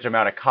average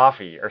amount of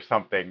coffee or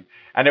something?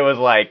 And it was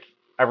like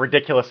a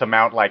ridiculous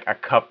amount, like a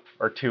cup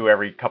or 2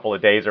 every couple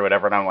of days or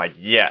whatever. And I'm like,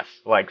 yes,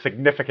 like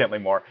significantly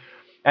more.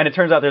 And it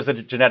turns out there's a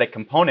genetic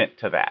component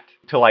to that,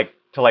 to like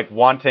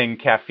wanting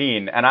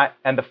caffeine.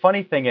 And the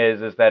funny thing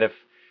is that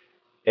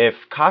if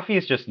coffee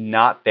is just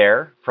not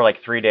there for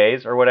like 3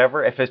 days or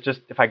whatever,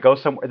 if I go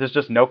somewhere, there's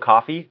just no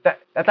coffee,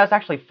 that's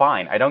actually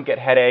fine. I don't get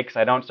headaches.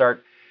 I don't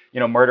start,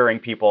 murdering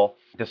people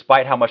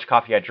despite how much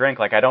coffee I drink.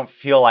 Like I don't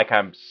feel like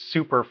I'm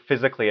super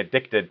physically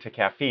addicted to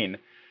caffeine.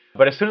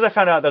 But as soon as I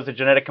found out there was a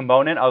genetic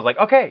component, I was like,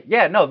 okay,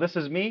 yeah, no, this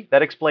is me.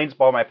 That explains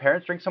why my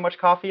parents drink so much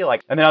coffee.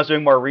 Like, and then I was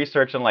doing more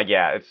research and like,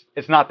 yeah,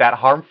 it's not that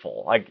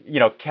harmful. Like,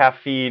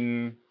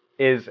 caffeine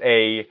is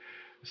a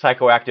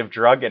psychoactive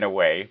drug in a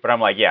way, but I'm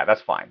like, yeah,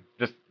 that's fine.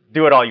 Just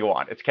do it all you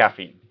want. It's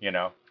caffeine,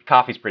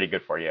 Coffee's pretty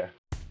good for you.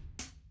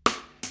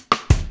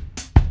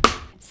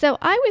 So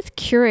I was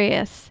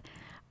curious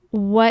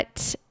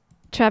what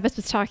Travis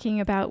was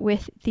talking about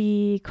with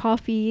the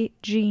coffee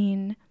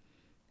gene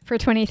for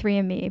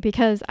 23andMe,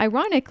 because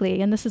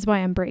ironically, and this is why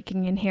I'm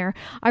breaking in here,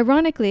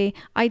 ironically,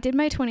 I did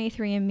my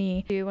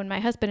 23andMe when my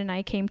husband and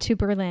I came to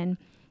Berlin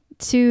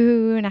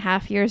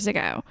 2.5 years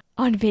ago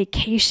on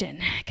vacation,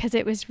 because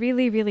it was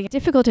really, really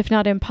difficult, if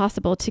not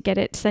impossible, to get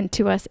it sent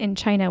to us in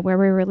China where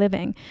we were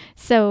living.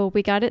 So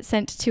we got it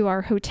sent to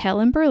our hotel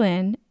in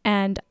Berlin,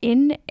 and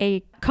in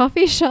a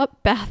coffee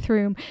shop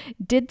bathroom,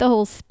 did the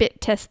whole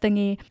spit test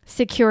thingy,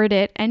 secured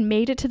it, and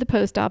made it to the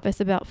post office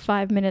about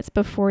 5 minutes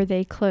before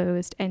they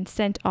closed, and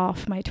sent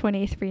off my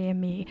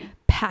 23andMe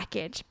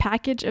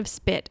package of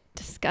spit.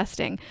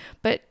 Disgusting.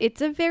 But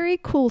it's a very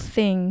cool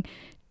thing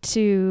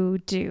to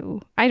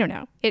do. I don't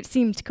know. It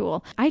seemed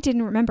cool. I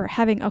didn't remember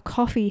having a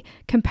coffee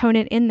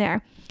component in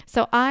there.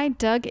 So I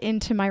dug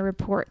into my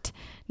report.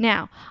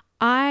 Now,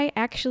 I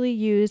actually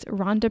use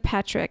Rhonda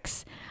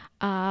Patrick's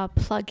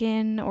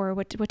plugin, or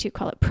what do you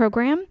call it,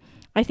 program.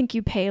 I think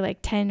you pay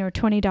like $10 or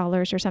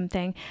 $20 or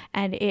something,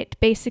 and it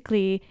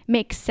basically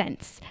makes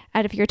sense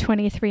out of your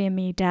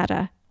 23andMe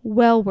data.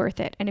 Well worth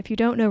it. And if you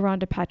don't know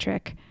Rhonda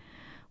Patrick,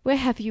 where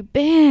have you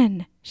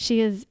been? She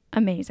is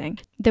amazing.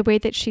 The way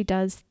that she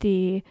does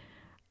the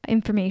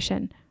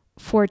information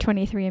for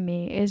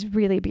 23andMe is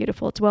really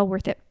beautiful. It's well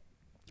worth it.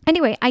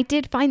 Anyway, I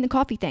did find the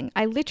coffee thing.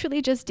 I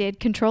literally just did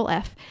Control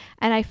F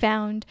and I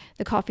found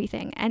the coffee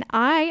thing. And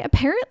I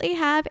apparently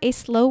have a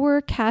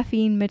slower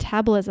caffeine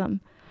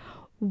metabolism.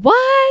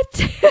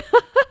 What?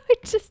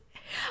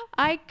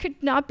 I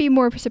could not be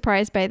more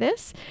surprised by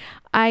this.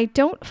 I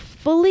don't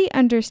fully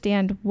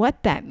understand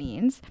what that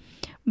means,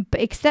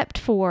 except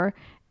for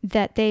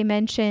that they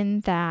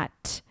mention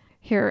that,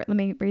 here, let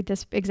me read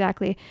this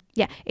exactly.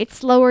 Yeah, it's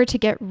slower to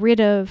get rid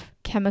of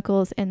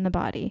chemicals in the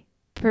body.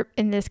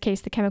 In this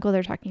case, the chemical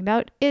they're talking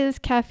about is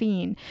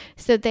caffeine.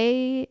 So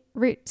they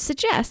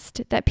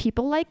suggest that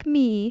people like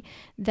me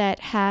that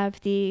have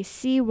the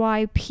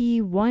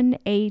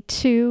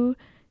CYP1A2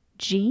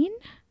 gene,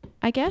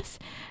 I guess,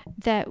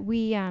 that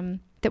we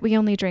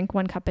only drink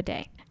 1 cup a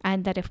day.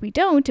 And that if we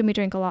don't and we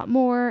drink a lot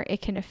more,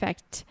 it can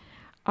affect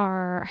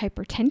our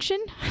hypertension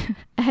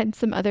and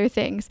some other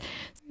things.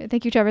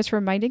 Thank you, Travis, for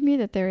reminding me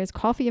that there is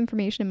coffee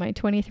information in my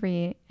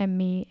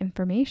 23andMe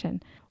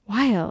information.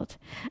 Wild.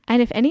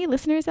 And if any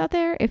listeners out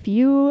there, if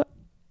you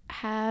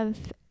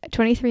have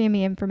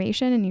 23andMe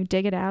information and you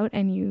dig it out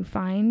and you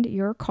find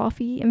your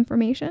coffee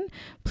information,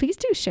 please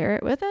do share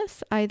it with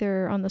us,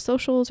 either on the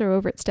socials or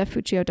over at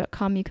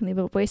stephfuccio.com. You can leave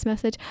a voice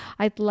message.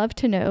 I'd love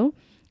to know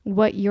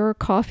what your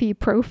coffee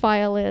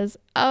profile is.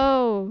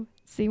 Oh,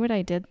 see what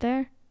I did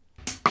there?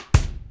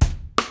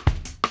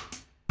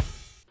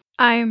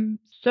 I'm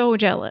so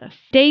jealous.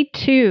 Day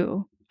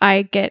 2,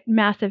 I get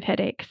massive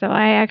headache. So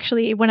I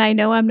actually, when I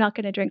know I'm not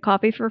going to drink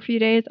coffee for a few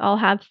days, I'll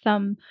have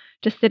some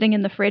just sitting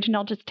in the fridge and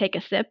I'll just take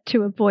a sip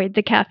to avoid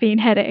the caffeine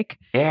headache.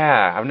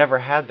 Yeah, I've never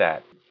had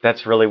that.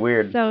 That's really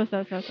weird. So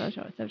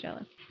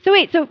jealous. So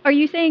wait, so are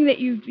you saying that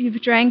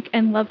you've drank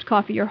and loved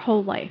coffee your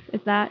whole life?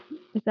 Is that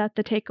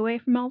the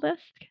takeaway from all this?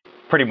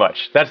 Pretty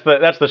much. That's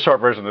the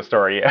short version of the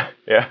story. Yeah.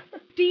 Yeah.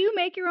 Do you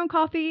make your own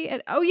coffee?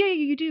 Oh yeah,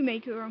 you do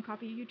make your own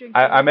coffee. You drink.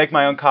 I make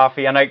my own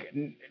coffee, and I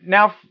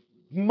now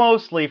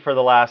mostly for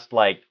the last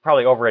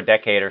probably over a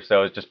decade or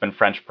so, it's just been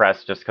French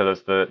press, just because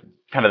it's the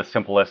kind of the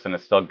simplest and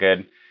it's still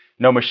good.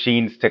 No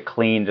machines to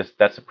clean. Just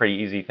that's a pretty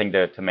easy thing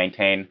to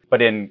maintain.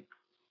 But in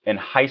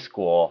high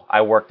school,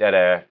 I worked at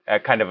a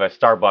kind of a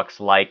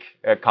Starbucks-like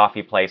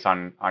coffee place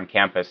on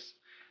campus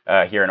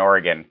here in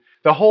Oregon.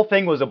 The whole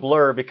thing was a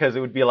blur because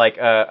it would be like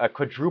a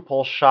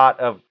quadruple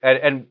shot of,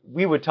 and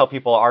we would tell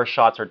people our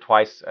shots are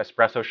twice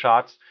espresso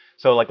shots.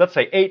 So let's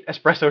say 8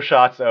 espresso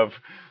shots of,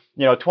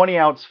 20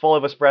 ounce full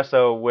of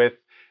espresso with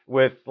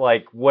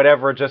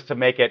whatever just to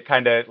make it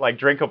kind of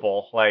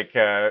drinkable,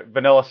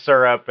 vanilla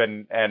syrup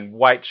and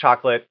white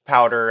chocolate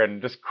powder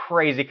and just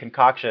crazy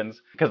concoctions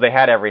because they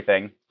had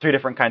everything. 3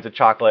 different kinds of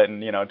chocolate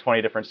and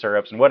 20 different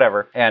syrups and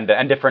whatever, and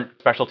different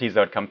specialties that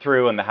would come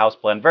through in the house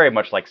blend, very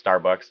much like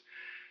Starbucks.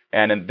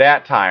 And in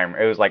that time,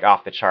 it was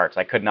off the charts.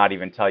 I could not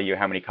even tell you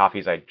how many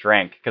coffees I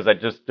drank because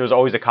there was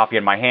always a coffee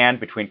in my hand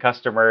between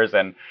customers,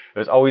 and it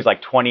was always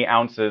 20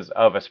 ounces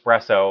of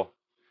espresso.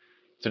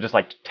 So just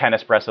 10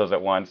 espressos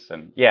at once.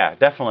 And yeah,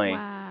 definitely,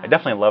 wow. I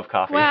definitely love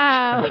coffee.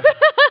 Wow.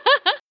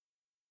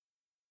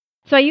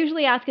 So I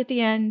usually ask at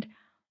the end,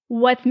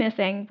 what's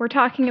missing? We're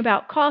talking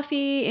about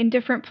coffee in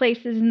different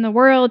places in the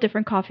world,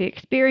 different coffee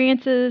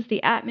experiences,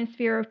 the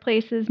atmosphere of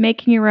places,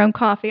 making your own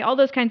coffee, all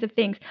those kinds of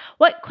things.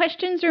 What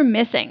questions are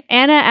missing?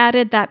 Anna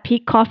added that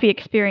peak coffee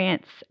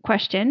experience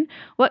question.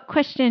 What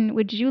question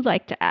would you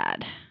like to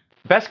add?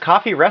 Best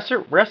coffee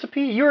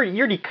recipe?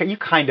 You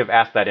kind of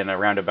asked that in a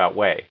roundabout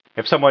way.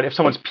 If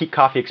someone's peak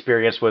coffee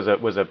experience was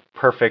a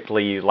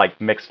perfectly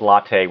mixed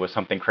latte with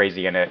something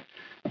crazy in it,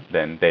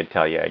 then they'd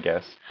tell you, I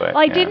guess. But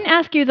I didn't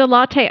ask you the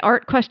latte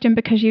art question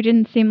because you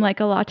didn't seem like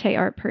a latte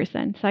art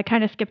person, so I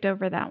kind of skipped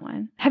over that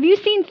one. Have you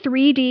seen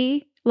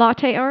 3D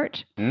latte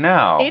art?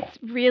 No. It's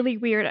really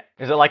weird.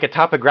 Is it like a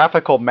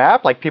topographical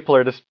map? People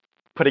are just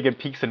putting in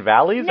peaks and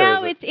valleys?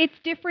 No, it's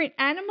different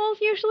animals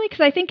usually,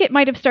 because I think it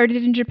might have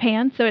started in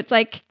Japan, so it's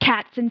like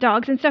cats and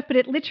dogs and stuff, but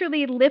it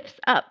literally lifts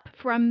up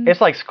from... It's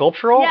like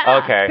sculptural?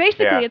 Yeah, okay.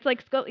 Basically, yeah. It's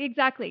like...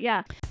 Exactly,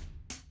 yeah.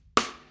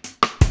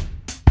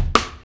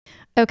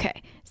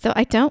 Okay, so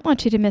I don't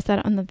want you to miss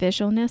out on the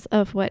visualness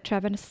of what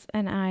Travis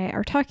and I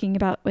are talking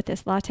about with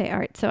this latte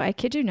art. So I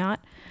kid you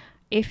not,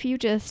 if you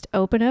just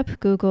open up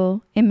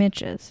Google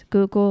Images,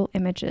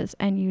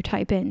 and you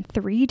type in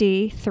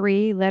 3D,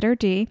 3-letter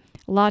D,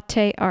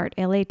 latte art,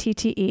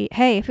 Latte.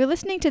 Hey, if you're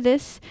listening to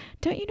this,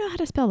 don't you know how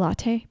to spell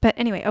latte? But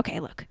anyway, okay,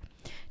 look.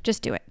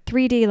 Just do it.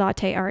 3D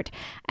latte art.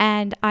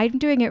 And I'm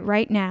doing it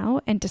right now.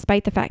 And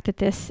despite the fact that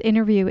this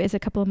interview is a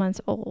couple of months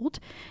old,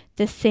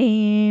 the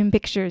same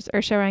pictures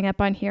are showing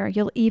up on here.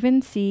 You'll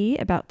even see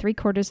about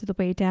 3/4 of the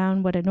way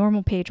down what a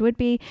normal page would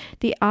be,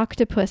 the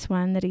octopus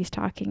one that he's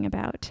talking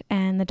about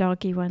and the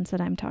doggy ones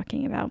that I'm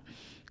talking about.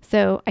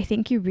 So I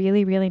think you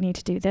really, really need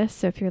to do this.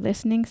 So if you're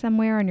listening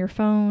somewhere on your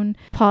phone,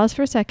 pause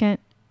for a second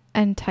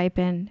and type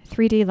in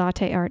 3D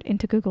latte art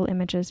into Google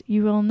Images.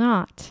 You will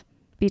not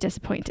be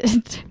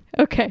disappointed.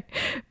 Okay,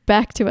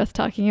 back to us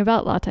talking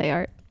about latte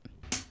art.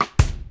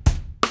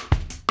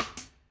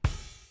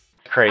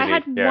 Crazy. I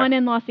had one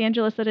in Los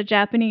Angeles at a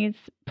Japanese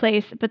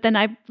place, but then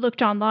I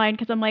looked online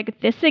because I'm like,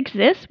 this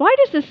exists? Why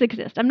does this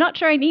exist? I'm not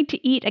sure I need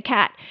to eat a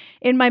cat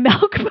in my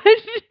milk,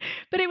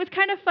 but it was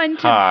kind of fun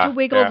to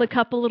wiggle the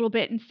cup a little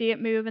bit and see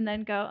it move and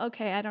then go,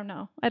 okay, I don't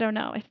know.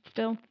 I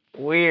still...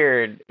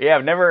 Weird. Yeah,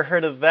 I've never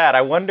heard of that.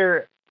 I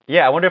wonder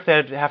if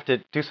they'd have to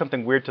do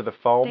something weird to the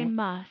foam. They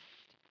must.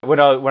 When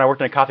I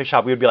worked in a coffee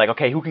shop, we would be like,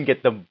 okay, who can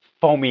get the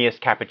foamiest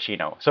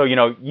cappuccino? So,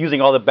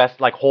 using all the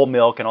best, like, whole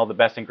milk and all the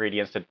best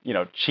ingredients to,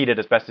 cheat it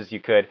as best as you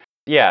could.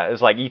 Yeah,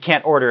 it's like you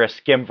can't order a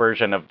skim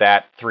version of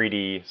that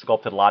 3D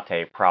sculpted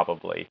latte,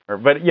 probably.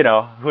 But,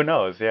 who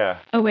knows, yeah.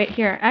 Oh, wait,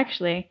 here.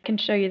 Actually, I can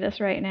show you this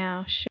right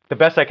now. The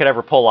best I could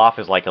ever pull off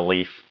is, like, a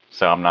leaf,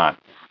 so I'm not...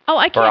 Oh,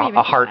 I can't even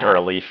a heart or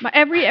a leaf.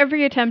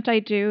 Every attempt I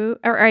do,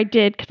 or I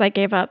did because I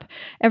gave up,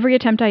 every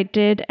attempt I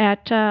did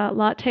at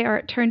latte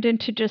art turned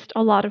into just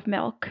a lot of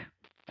milk.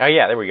 Oh,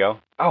 yeah, there we go.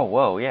 Oh,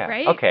 whoa, yeah.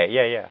 Right? Okay,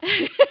 yeah.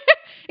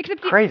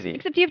 Crazy.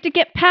 Except you have to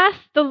get past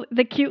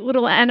the cute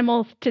little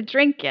animals to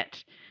drink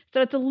it.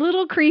 So it's a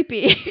little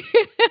creepy.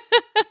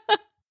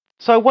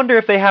 So I wonder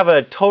if they have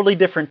a totally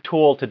different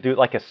tool to do,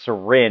 like a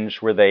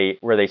syringe where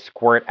they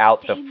squirt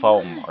out the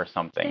foam or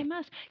something. They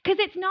must, because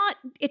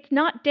it's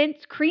not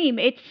dense cream.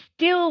 It's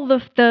still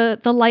the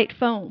light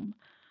foam.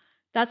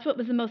 That's what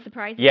was the most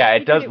surprising. Yeah,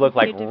 it does look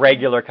like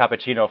regular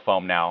cappuccino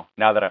foam now.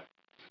 Now that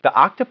the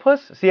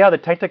octopus, see how the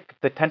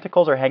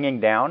tentacles are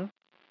hanging down?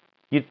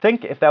 You'd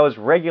think if that was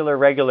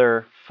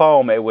regular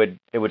foam, it would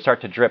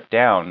start to drip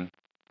down.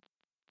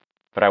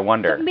 But I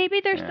wonder. So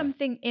maybe there's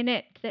something in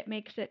it that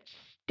makes it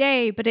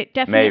stay, but it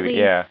definitely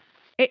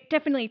it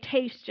definitely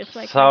tastes just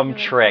like some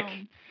trick.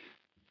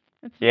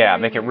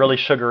 Make it really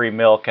sugary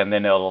milk, and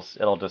then it'll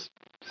just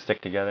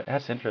stick together.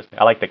 That's interesting.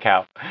 I like the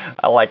cow.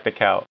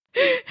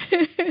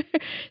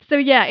 So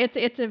yeah,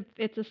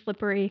 it's a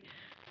slippery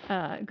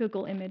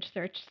Google image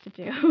search to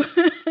do.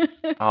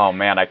 Oh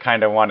man, I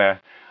kind of want to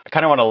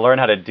learn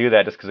how to do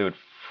that just because it would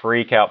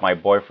freak out my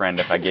boyfriend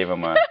if I gave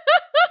him a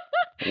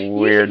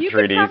weird 3D. You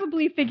could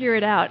probably figure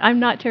it out. I'm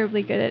not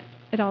terribly good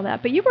at all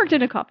that, but you worked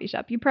in a coffee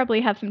shop. You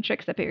probably have some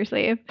tricks up your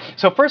sleeve.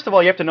 So first of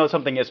all, you have to know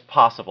something is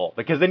possible,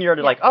 because then you're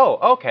like,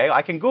 oh, okay,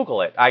 I can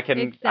Google it. I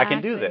can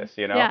do this.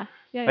 Yeah.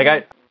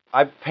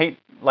 I paint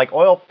like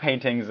oil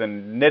paintings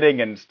and knitting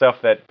and stuff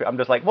that I'm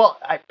just like, well,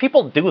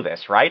 people do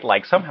this, right?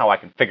 Like somehow I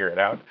can figure it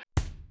out.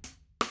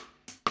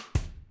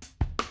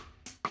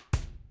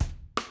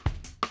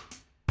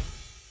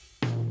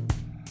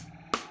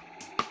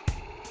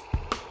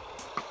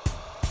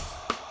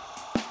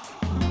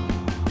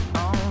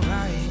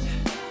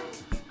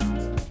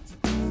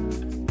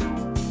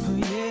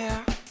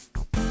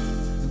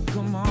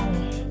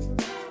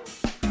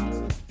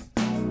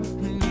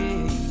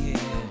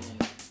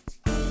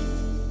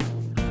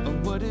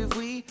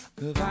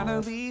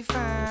 Finally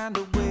find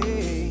a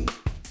way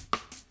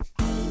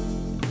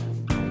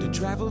to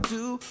travel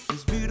to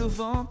this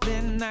beautiful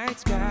midnight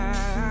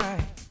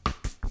sky.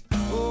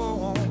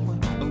 Oh,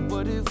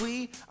 what if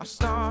we are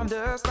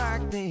stardust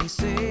like they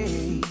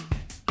say?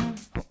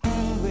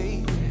 Oh,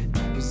 baby,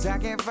 'cause I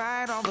can't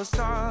fight all the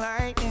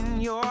starlight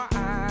in your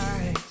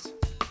eyes.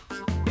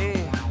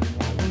 Yeah,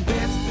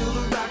 let's build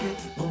a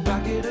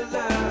rocket of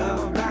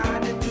love,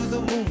 ride it to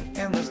the moon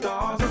and the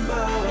stars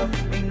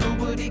above. Ain't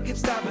nobody can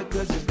stop it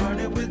 'cause it's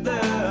burning with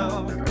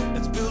love.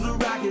 Let's build a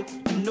rocket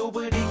and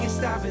nobody can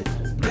stop it.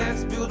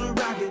 Let's build a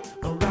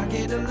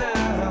rocket of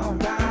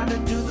love, ride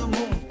it to the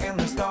moon and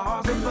the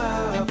stars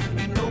above.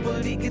 Ain't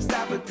nobody can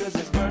stop it 'cause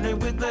it's burning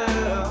with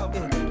love.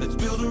 Yeah. Let's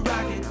build a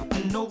rocket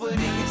and nobody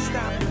can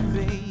stop it,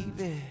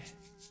 baby.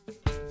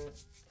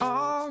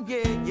 Oh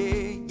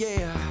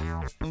yeah,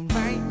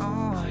 right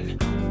on.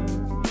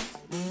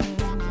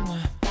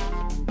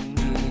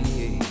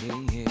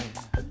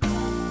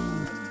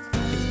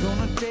 It's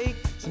gonna take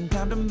some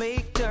time to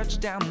make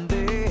touchdown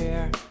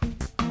there.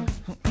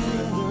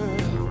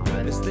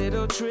 This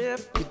little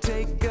trip could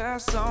take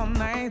us all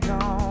night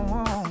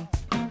long.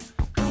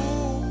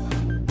 Ooh,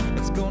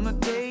 it's gonna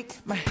take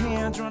my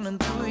hands running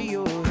through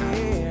your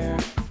hair.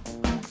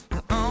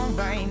 All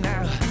right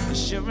now,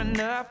 sure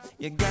enough,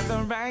 you got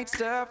the right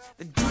stuff.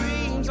 The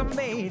dreams are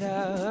made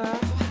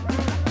of.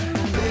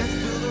 Let's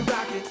build a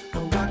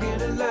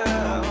rocket of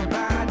love,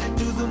 ride it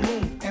to the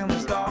moon and the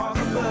stars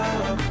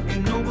above.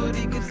 Ain't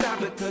nobody can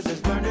stop it 'cause it's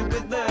burning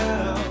with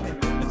love.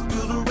 Let's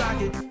build a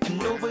rocket and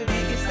nobody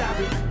can stop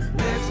it.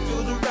 Let's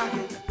build a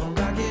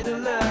rocket of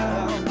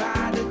love,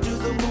 ride it to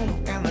the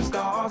moon and the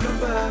stars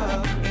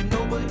above. Ain't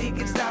nobody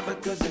can stop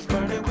it 'cause it's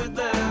burning with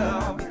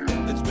love.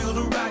 Let's build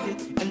a rocket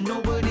and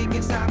nobody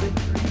can stop it.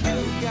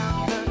 You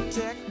got the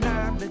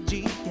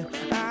technology,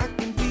 I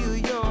can feel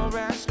your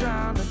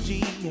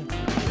astrology.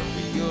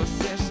 Your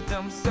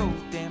system so